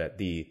it. Yeah, that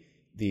the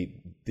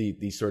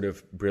the sort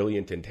of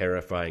brilliant and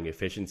terrifying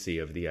efficiency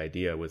of the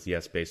idea was,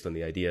 yes, based on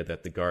the idea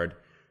that the guard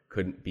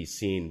couldn't be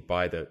seen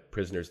by the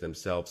prisoners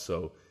themselves,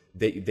 so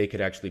they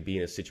could actually be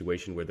in a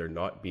situation where they're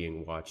not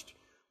being watched,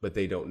 but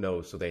they don't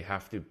know, so they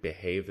have to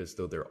behave as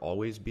though they're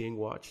always being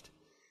watched.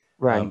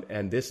 Right.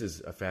 And this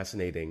is a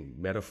fascinating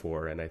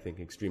metaphor, and I think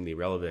extremely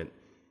relevant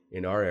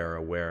in our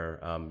era, where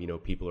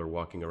people are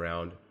walking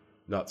around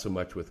not so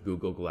much with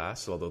Google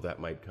Glass, although that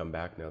might come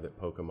back now that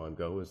Pokemon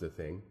Go is a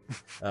thing.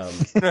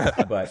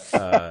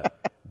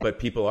 But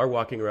people are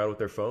walking around with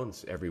their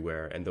phones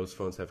everywhere, and those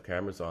phones have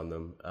cameras on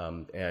them.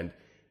 And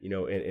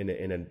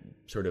in a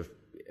sort of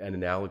an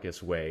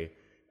analogous way,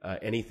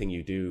 anything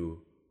you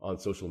do on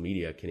social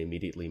media can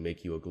immediately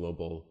make you a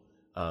global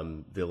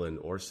villain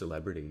or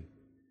celebrity,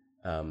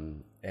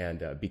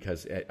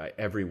 because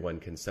everyone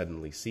can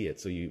suddenly see it.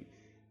 So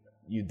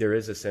there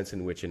is a sense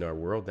in which in our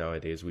world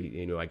nowadays,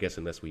 I guess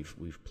unless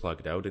we've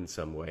plugged out in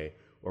some way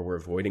or we're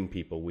avoiding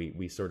people,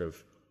 we sort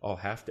of all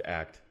have to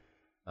act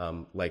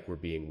like we're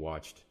being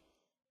watched.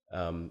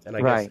 And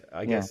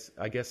I guess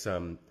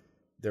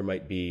there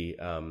might be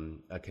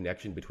a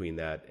connection between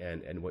that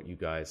and what you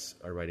guys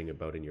are writing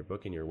about in your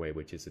book, In Your Way,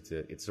 which is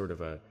it's sort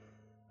of a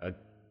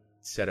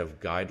set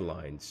of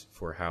guidelines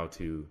for how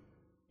to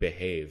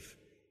behave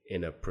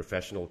in a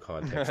professional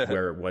context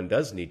where one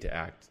does need to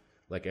act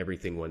like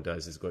everything one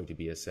does is going to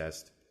be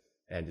assessed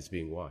and is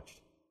being watched.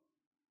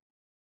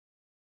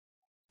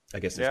 I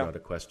guess there's not a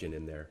question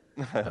in there,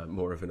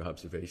 more of an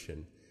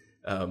observation.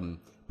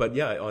 But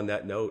yeah, on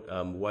that note,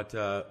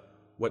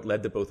 what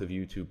led the both of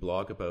you to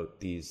blog about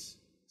these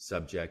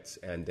subjects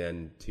and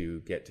then to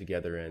get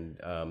together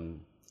and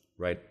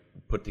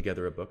put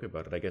together a book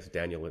about it? I guess,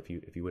 Daniel, if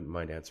you wouldn't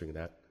mind answering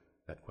that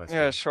question.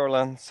 Yeah, sure,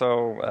 Len.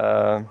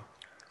 So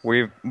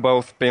we've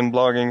both been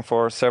blogging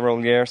for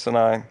several years, and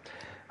I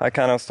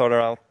kind of started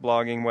out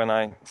blogging when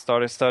I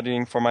started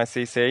studying for my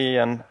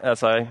CCIE, and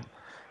as I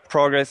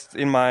progressed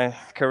in my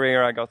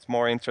career, I got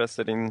more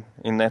interested in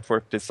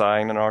network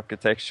design and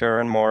architecture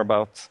and more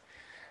about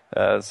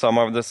some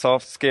of the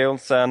soft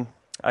skills, and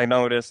I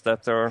noticed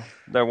that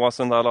there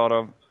wasn't a lot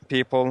of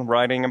people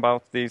writing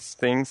about these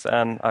things,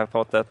 and I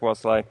thought that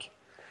was like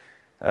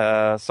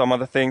some of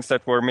the things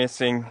that were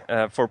missing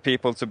for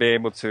people to be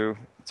able to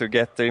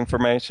get the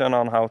information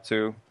on how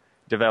to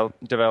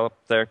develop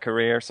their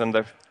careers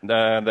and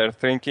their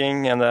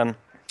thinking. And then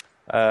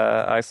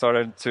I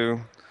started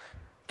to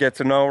get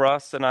to know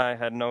Russ, and I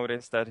had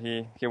noticed that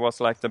he was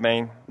like the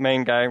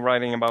main guy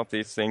writing about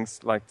these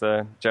things, like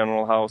the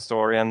General House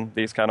story and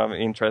these kind of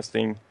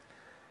interesting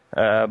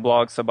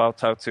blogs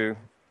about how to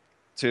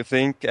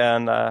think.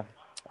 And I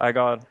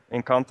got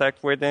in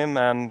contact with him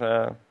and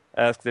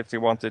asked if he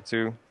wanted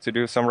to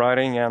do some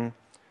writing, and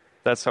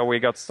that's how we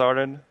got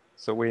started.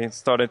 So we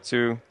started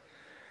to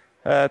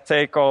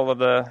take all of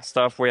the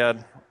stuff we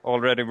had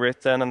already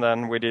written, and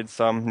then we did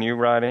some new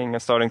writing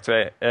and starting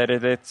to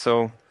edit it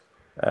so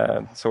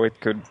it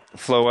could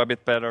flow a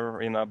bit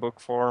better in a book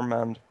form,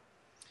 and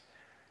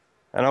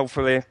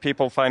hopefully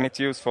people find it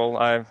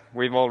useful.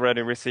 We've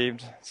already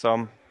received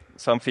some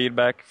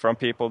feedback from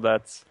people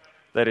that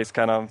is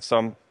kind of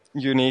some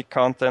unique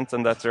content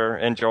and that they're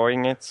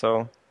enjoying it.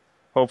 So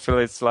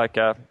hopefully it's like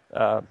a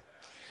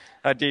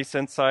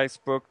decent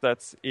sized book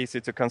that's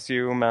easy to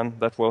consume and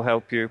that will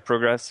help you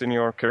progress in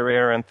your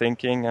career and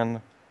thinking,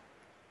 and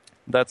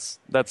that's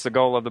the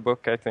goal of the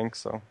book, I think.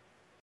 So.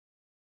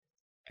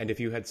 And if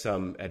you had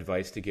some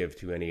advice to give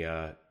to any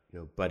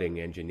budding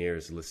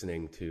engineers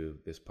listening to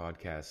this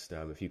podcast,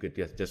 if you could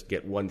just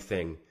get one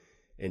thing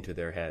into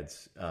their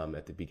heads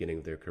at the beginning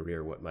of their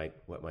career, what might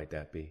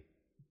that be?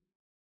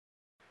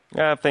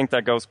 Yeah, I think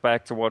that goes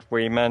back to what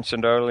we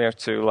mentioned earlier,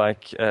 to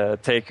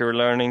take your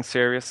learning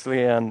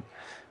seriously and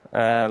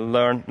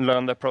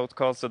learn the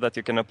protocols so that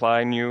you can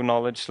apply new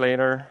knowledge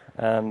later.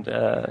 And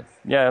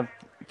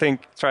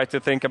try to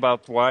think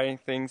about why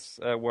things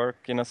work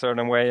in a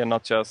certain way, and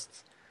not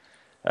just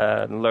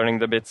learning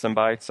the bits and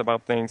bytes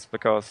about things,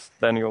 because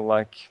then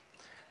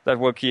that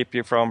will keep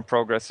you from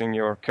progressing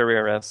your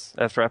career as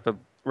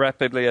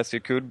rapidly as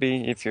you could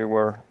be if you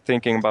were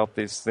thinking about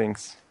these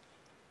things.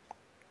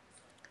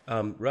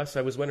 Russ,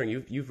 I was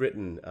wondering, you've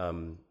written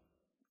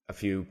a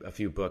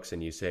few books,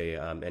 and you say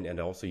and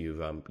also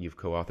you've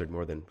co-authored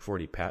more than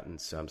 40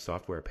 patents,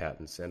 software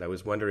patents, and I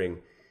was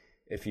wondering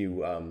if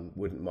you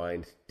wouldn't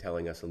mind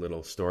telling us a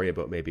little story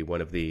about maybe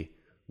one of the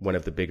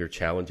bigger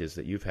challenges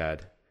that you've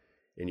had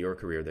in your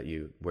career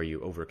where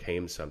you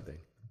overcame something,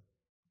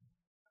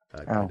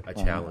 a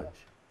challenge.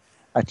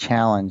 A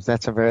challenge.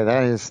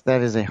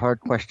 That is a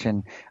hard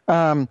question.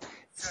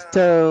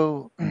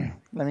 So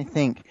let me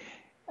think.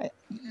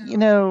 In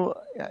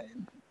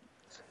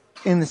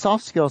the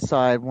soft skills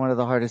side, one of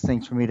the hardest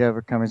things for me to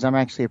overcome is I'm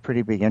actually a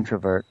pretty big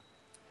introvert.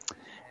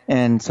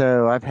 And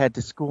so I've had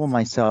to school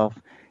myself,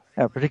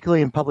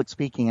 particularly in public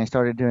speaking. I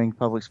started doing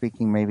public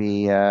speaking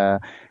maybe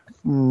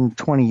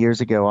 20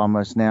 years ago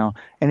almost now,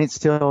 and it's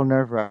still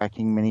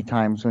nerve-wracking many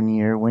times when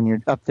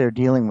you're up there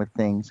dealing with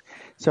things.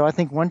 So I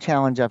think one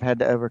challenge I've had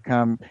to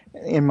overcome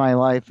in my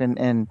life,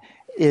 and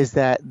is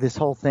that this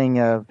whole thing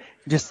of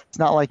just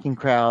not liking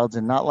crowds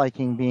and not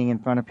liking being in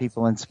front of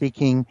people and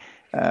speaking,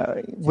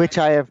 which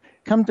I have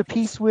come to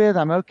peace with.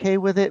 I'm okay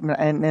with it.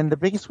 And the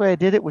biggest way I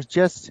did it was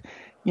just,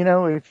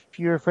 if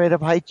you're afraid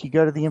of heights, you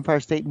go to the Empire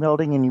State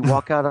Building and you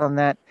walk out on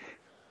that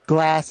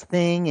glass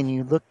thing and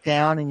you look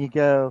down and you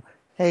go,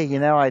 hey,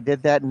 I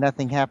did that and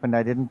nothing happened.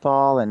 I didn't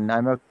fall and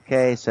I'm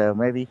okay. So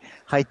maybe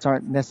heights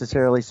aren't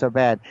necessarily so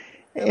bad.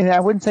 And I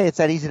wouldn't say it's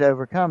that easy to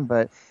overcome,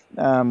 but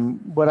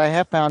what I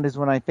have found is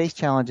when I face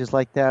challenges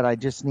like that, I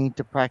just need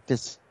to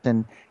practice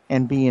and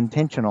be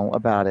intentional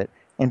about it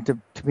and to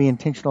be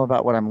intentional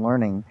about what I'm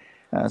learning.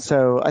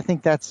 So I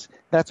think that's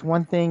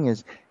one thing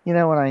is, when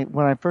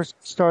I first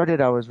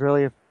started, I was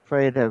really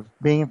afraid of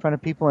being in front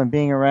of people and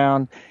being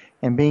around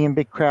and being in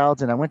big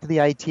crowds. And I went to the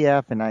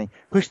IETF and I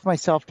pushed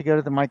myself to go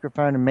to the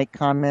microphone and make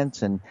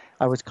comments. And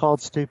I was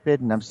called stupid,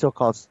 and I'm still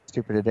called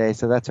stupid today.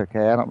 So that's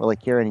okay. I don't really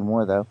care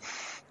anymore, though.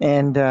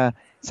 And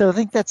so I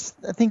think that's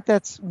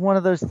one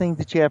of those things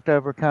that you have to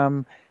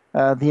overcome.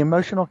 The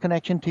emotional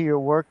connection to your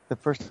work. The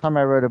first time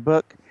I wrote a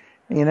book,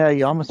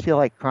 you almost feel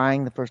like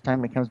crying the first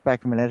time it comes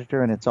back from an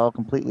editor and it's all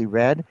completely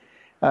red.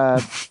 So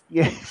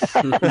you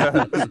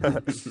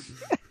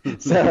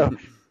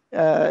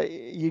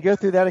go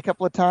through that a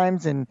couple of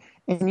times, and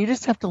you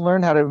just have to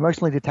learn how to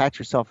emotionally detach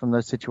yourself from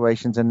those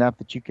situations enough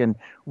that you can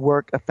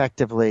work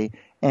effectively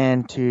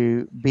and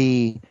to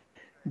be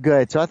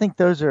good. So I think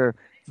those are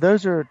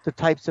the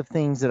types of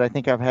things that I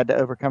think I've had to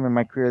overcome in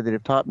my career that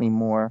have taught me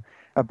more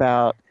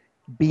about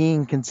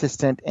being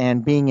consistent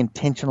and being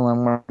intentional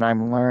in what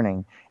I'm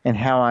learning and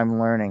how I'm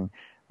learning.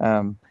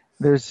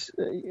 There's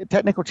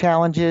technical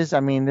challenges. I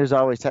mean, there's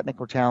always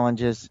technical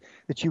challenges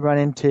that you run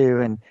into,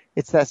 and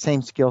it's that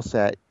same skill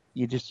set.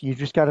 You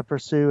just got to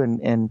pursue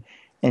and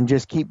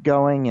just keep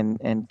going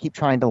and keep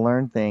trying to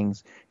learn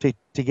things to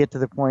get to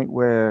the point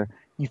where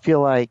you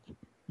feel like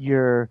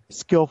you're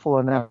skillful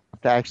enough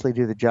to actually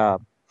do the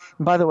job.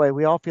 And by the way,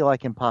 we all feel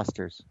like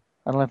imposters.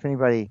 I don't know if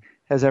anybody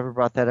has ever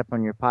brought that up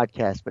on your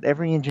podcast, but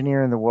every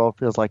engineer in the world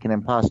feels like an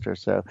imposter.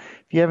 So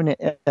if you have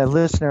a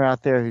listener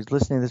out there who's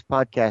listening to this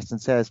podcast and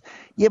says,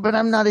 yeah, but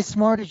I'm not as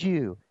smart as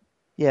you.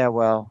 Yeah,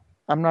 well,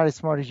 I'm not as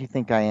smart as you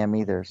think I am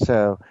either.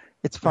 So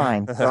it's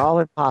fine. We're all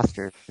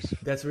imposters.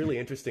 That's really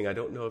interesting. I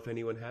don't know if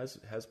anyone has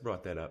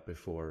brought that up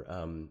before.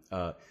 On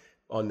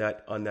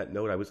that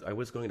note, I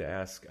was going to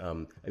ask.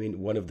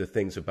 One of the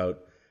things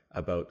about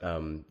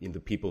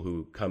the people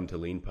who come to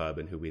LeanPub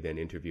and who we then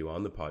interview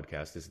on the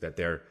podcast is that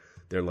they're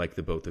like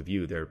the both of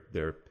you.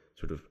 They're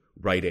sort of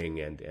writing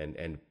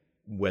and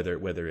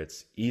whether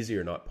it's easy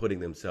or not, putting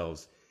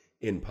themselves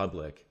in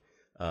public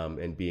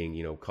and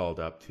being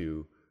called up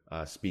to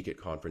speak at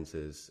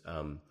conferences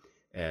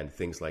and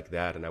things like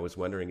that. And I was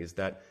wondering, is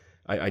that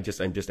I'm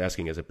just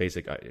asking as a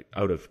basic,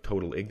 out of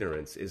total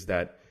ignorance, is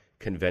that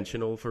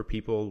conventional for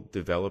people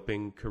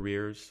developing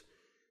careers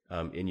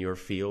in your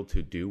field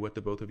to do what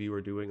the both of you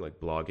are doing, like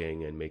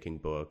blogging and making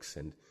books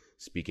and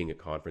speaking at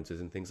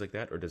conferences and things like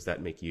that? Or does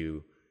that make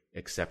you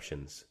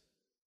exceptions?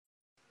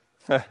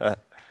 And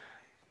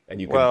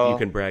you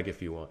can brag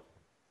if you want.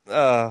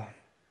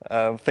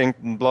 I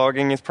think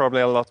blogging is probably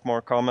a lot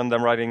more common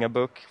than writing a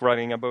book.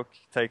 Writing a book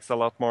takes a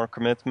lot more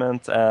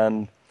commitment,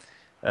 and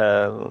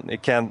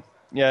it can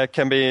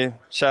be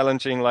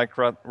challenging, like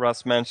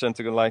Russ mentioned,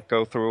 to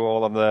go through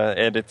all of the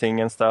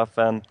editing and stuff.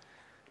 And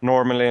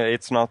normally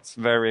it's not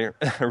very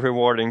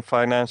rewarding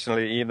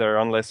financially either,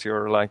 unless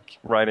you're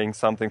writing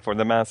something for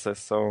the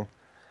masses.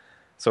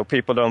 So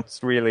people don't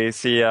really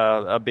see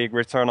a big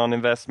return on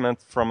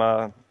investment from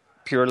a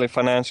purely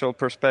financial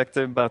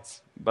perspective. But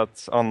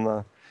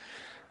on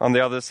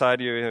the other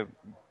side, you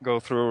go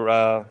through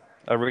a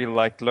real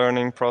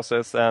learning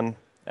process, and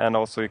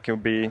also it can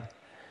be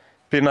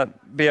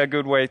a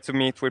good way to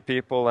meet with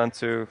people and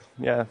to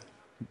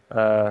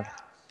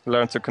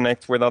learn to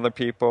connect with other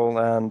people,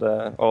 and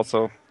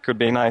also could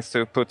be nice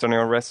to put on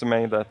your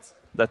resume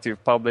that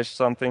you've published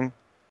something.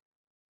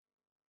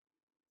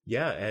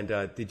 Yeah, and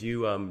did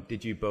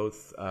you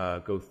both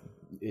go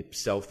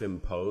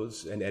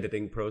self-impose an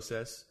editing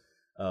process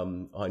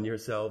on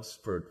yourselves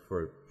for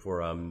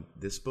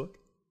this book,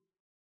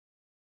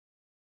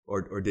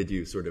 or did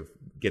you sort of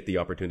get the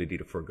opportunity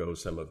to forgo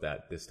some of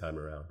that this time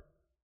around?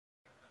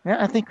 Yeah,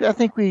 I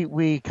think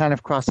we kind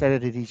of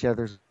cross-edited each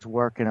other's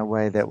work in a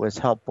way that was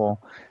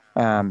helpful.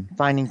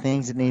 Finding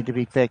things that need to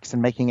be fixed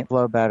and making it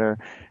flow better,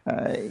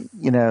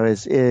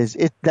 that's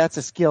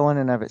a skill in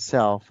and of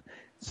itself.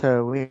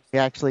 So we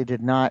actually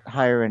did not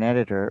hire an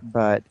editor,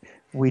 but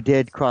we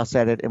did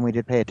cross-edit and we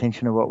did pay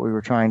attention to what we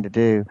were trying to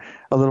do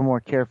a little more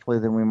carefully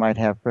than we might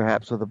have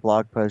perhaps with a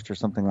blog post or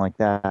something like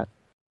that.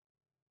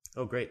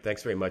 Oh, great!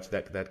 Thanks very much.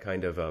 That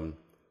kind of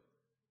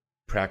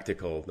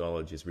practical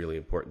knowledge is really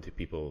important to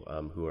people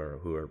who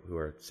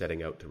are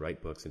setting out to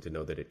write books, and to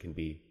know that it can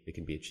be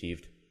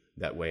achieved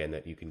that way, and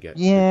that you can get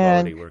good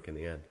quality work in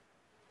the end.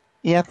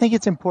 Yeah, I think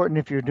it's important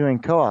if you're doing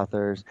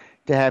co-authors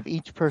to have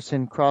each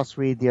person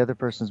cross-read the other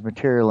person's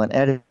material and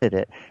edit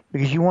it,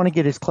 because you want to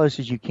get as close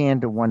as you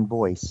can to one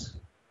voice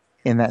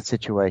in that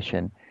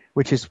situation.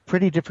 which is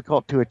pretty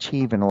difficult to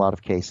achieve in a lot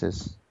of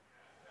cases.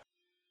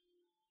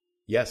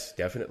 Yes,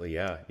 definitely.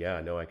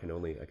 Yeah. No, I can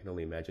only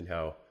imagine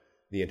how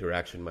the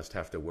interaction must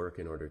have to work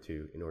in order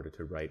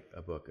to write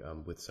a book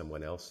with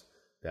someone else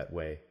that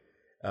way.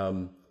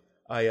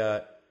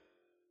 I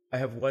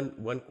have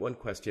one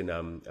question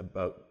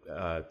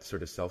about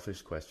sort of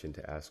selfish question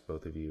to ask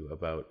both of you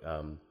about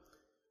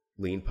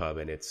LeanPub,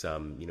 and it's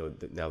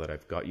now that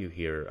I've got you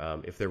here,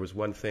 if there was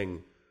one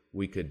thing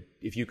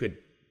if you could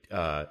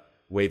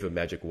wave a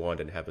magic wand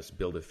and have us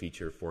build a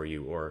feature for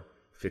you or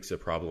fix a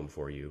problem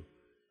for you,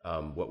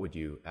 what would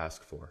you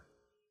ask for?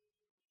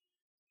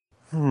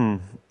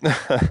 The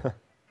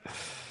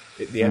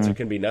answer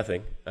can be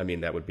nothing. I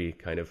mean, that would be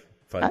kind of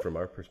fun from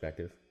our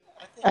perspective.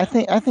 I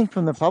think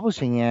from the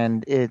publishing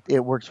end,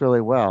 it works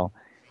really well.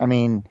 I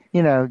mean,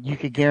 you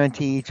could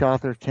guarantee each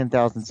author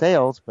 10,000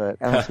 sales, but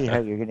I don't see how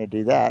you're going to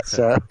do that.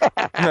 So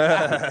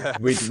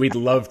we'd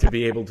love to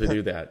be able to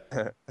do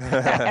that.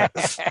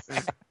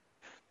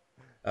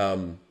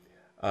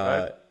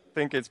 I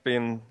think it's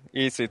been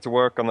easy to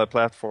work on the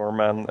platform,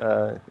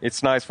 and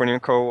it's nice when you're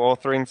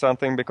co-authoring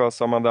something, because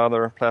some of the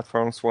other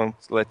platforms won't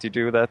let you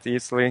do that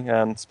easily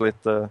and split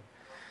the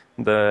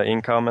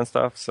income and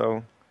stuff.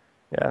 So,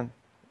 yeah.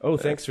 Oh,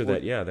 thanks for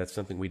that. Yeah, that's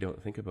something we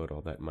don't think about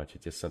all that much.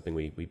 It's just something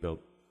we built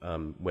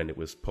when it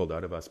was pulled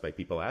out of us by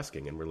people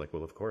asking, and we're like,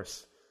 well, of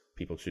course,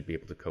 people should be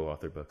able to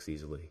co-author books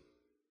easily.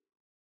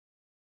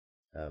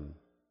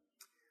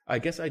 I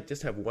guess I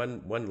just have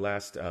one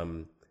last,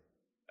 and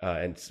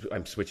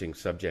I'm switching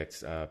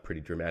subjects pretty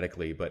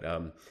dramatically, but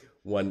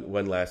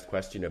one last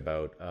question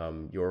about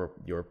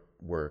your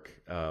work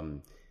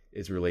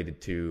is related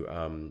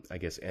to, I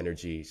guess,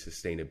 energy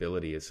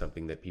sustainability is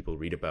something that people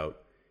read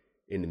about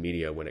in the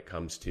media when it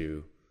comes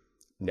to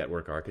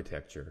network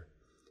architecture.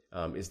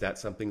 Is that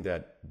something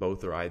that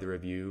both or either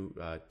of you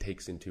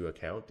takes into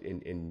account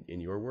in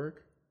your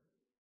work?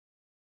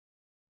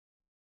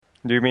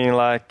 Do you mean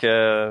like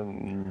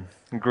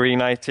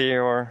green IT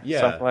or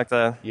something like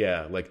that?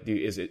 Yeah, like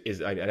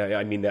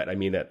I mean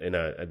that in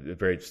a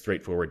very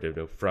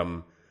straightforward,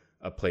 from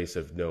a place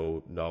of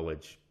no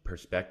knowledge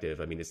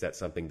perspective. I mean, is that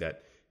something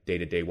that day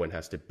to day one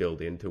has to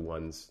build into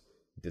one's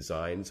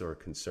designs or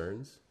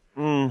concerns?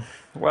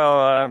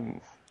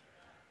 Well,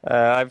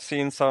 I've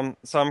seen some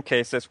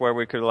cases where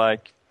we could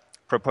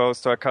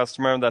propose to a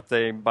customer that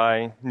they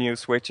buy new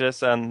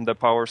switches, and the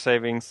power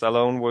savings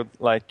alone would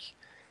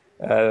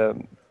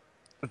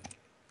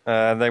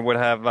they would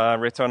have a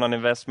return on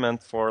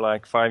investment for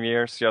 5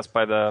 years just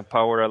by the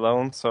power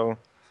alone. So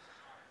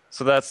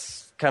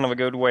that's kind of a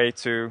good way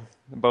to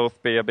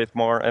both be a bit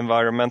more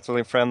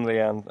environmentally friendly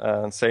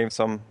and save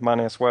some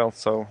money as well.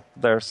 So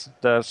there's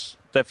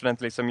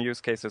definitely some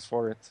use cases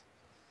for it.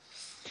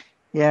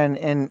 Yeah,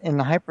 and in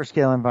the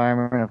hyperscale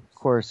environment, of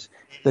course,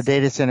 the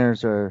data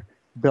centers are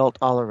built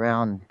all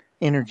around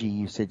energy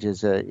usage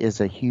is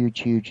a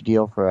huge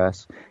deal for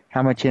us.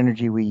 How much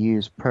energy we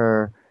use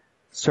per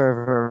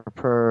server,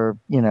 per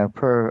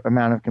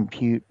amount of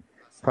compute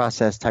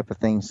process type of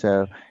thing.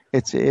 So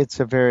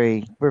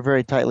we're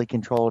very tightly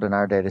controlled in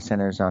our data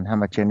centers on how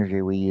much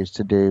energy we use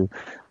to do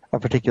a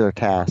particular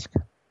task.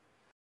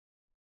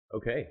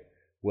 Okay.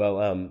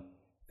 Well,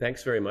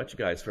 thanks very much,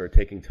 guys, for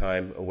taking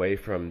time away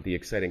from the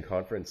exciting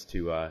conference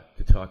to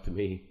talk to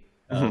me.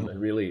 I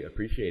really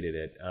appreciated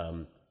it.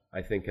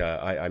 I think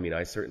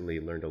I certainly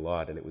learned a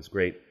lot, and it was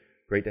great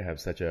to have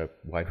such a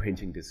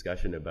wide-ranging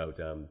discussion about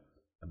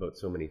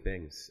so many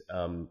things.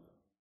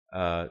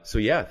 So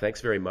yeah,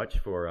 thanks very much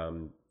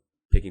for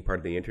taking part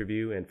in the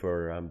interview and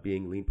for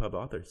being LeanPub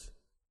authors.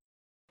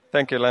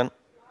 Thank you, Len.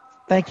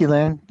 Thank you,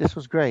 Len. This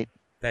was great.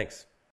 Thanks.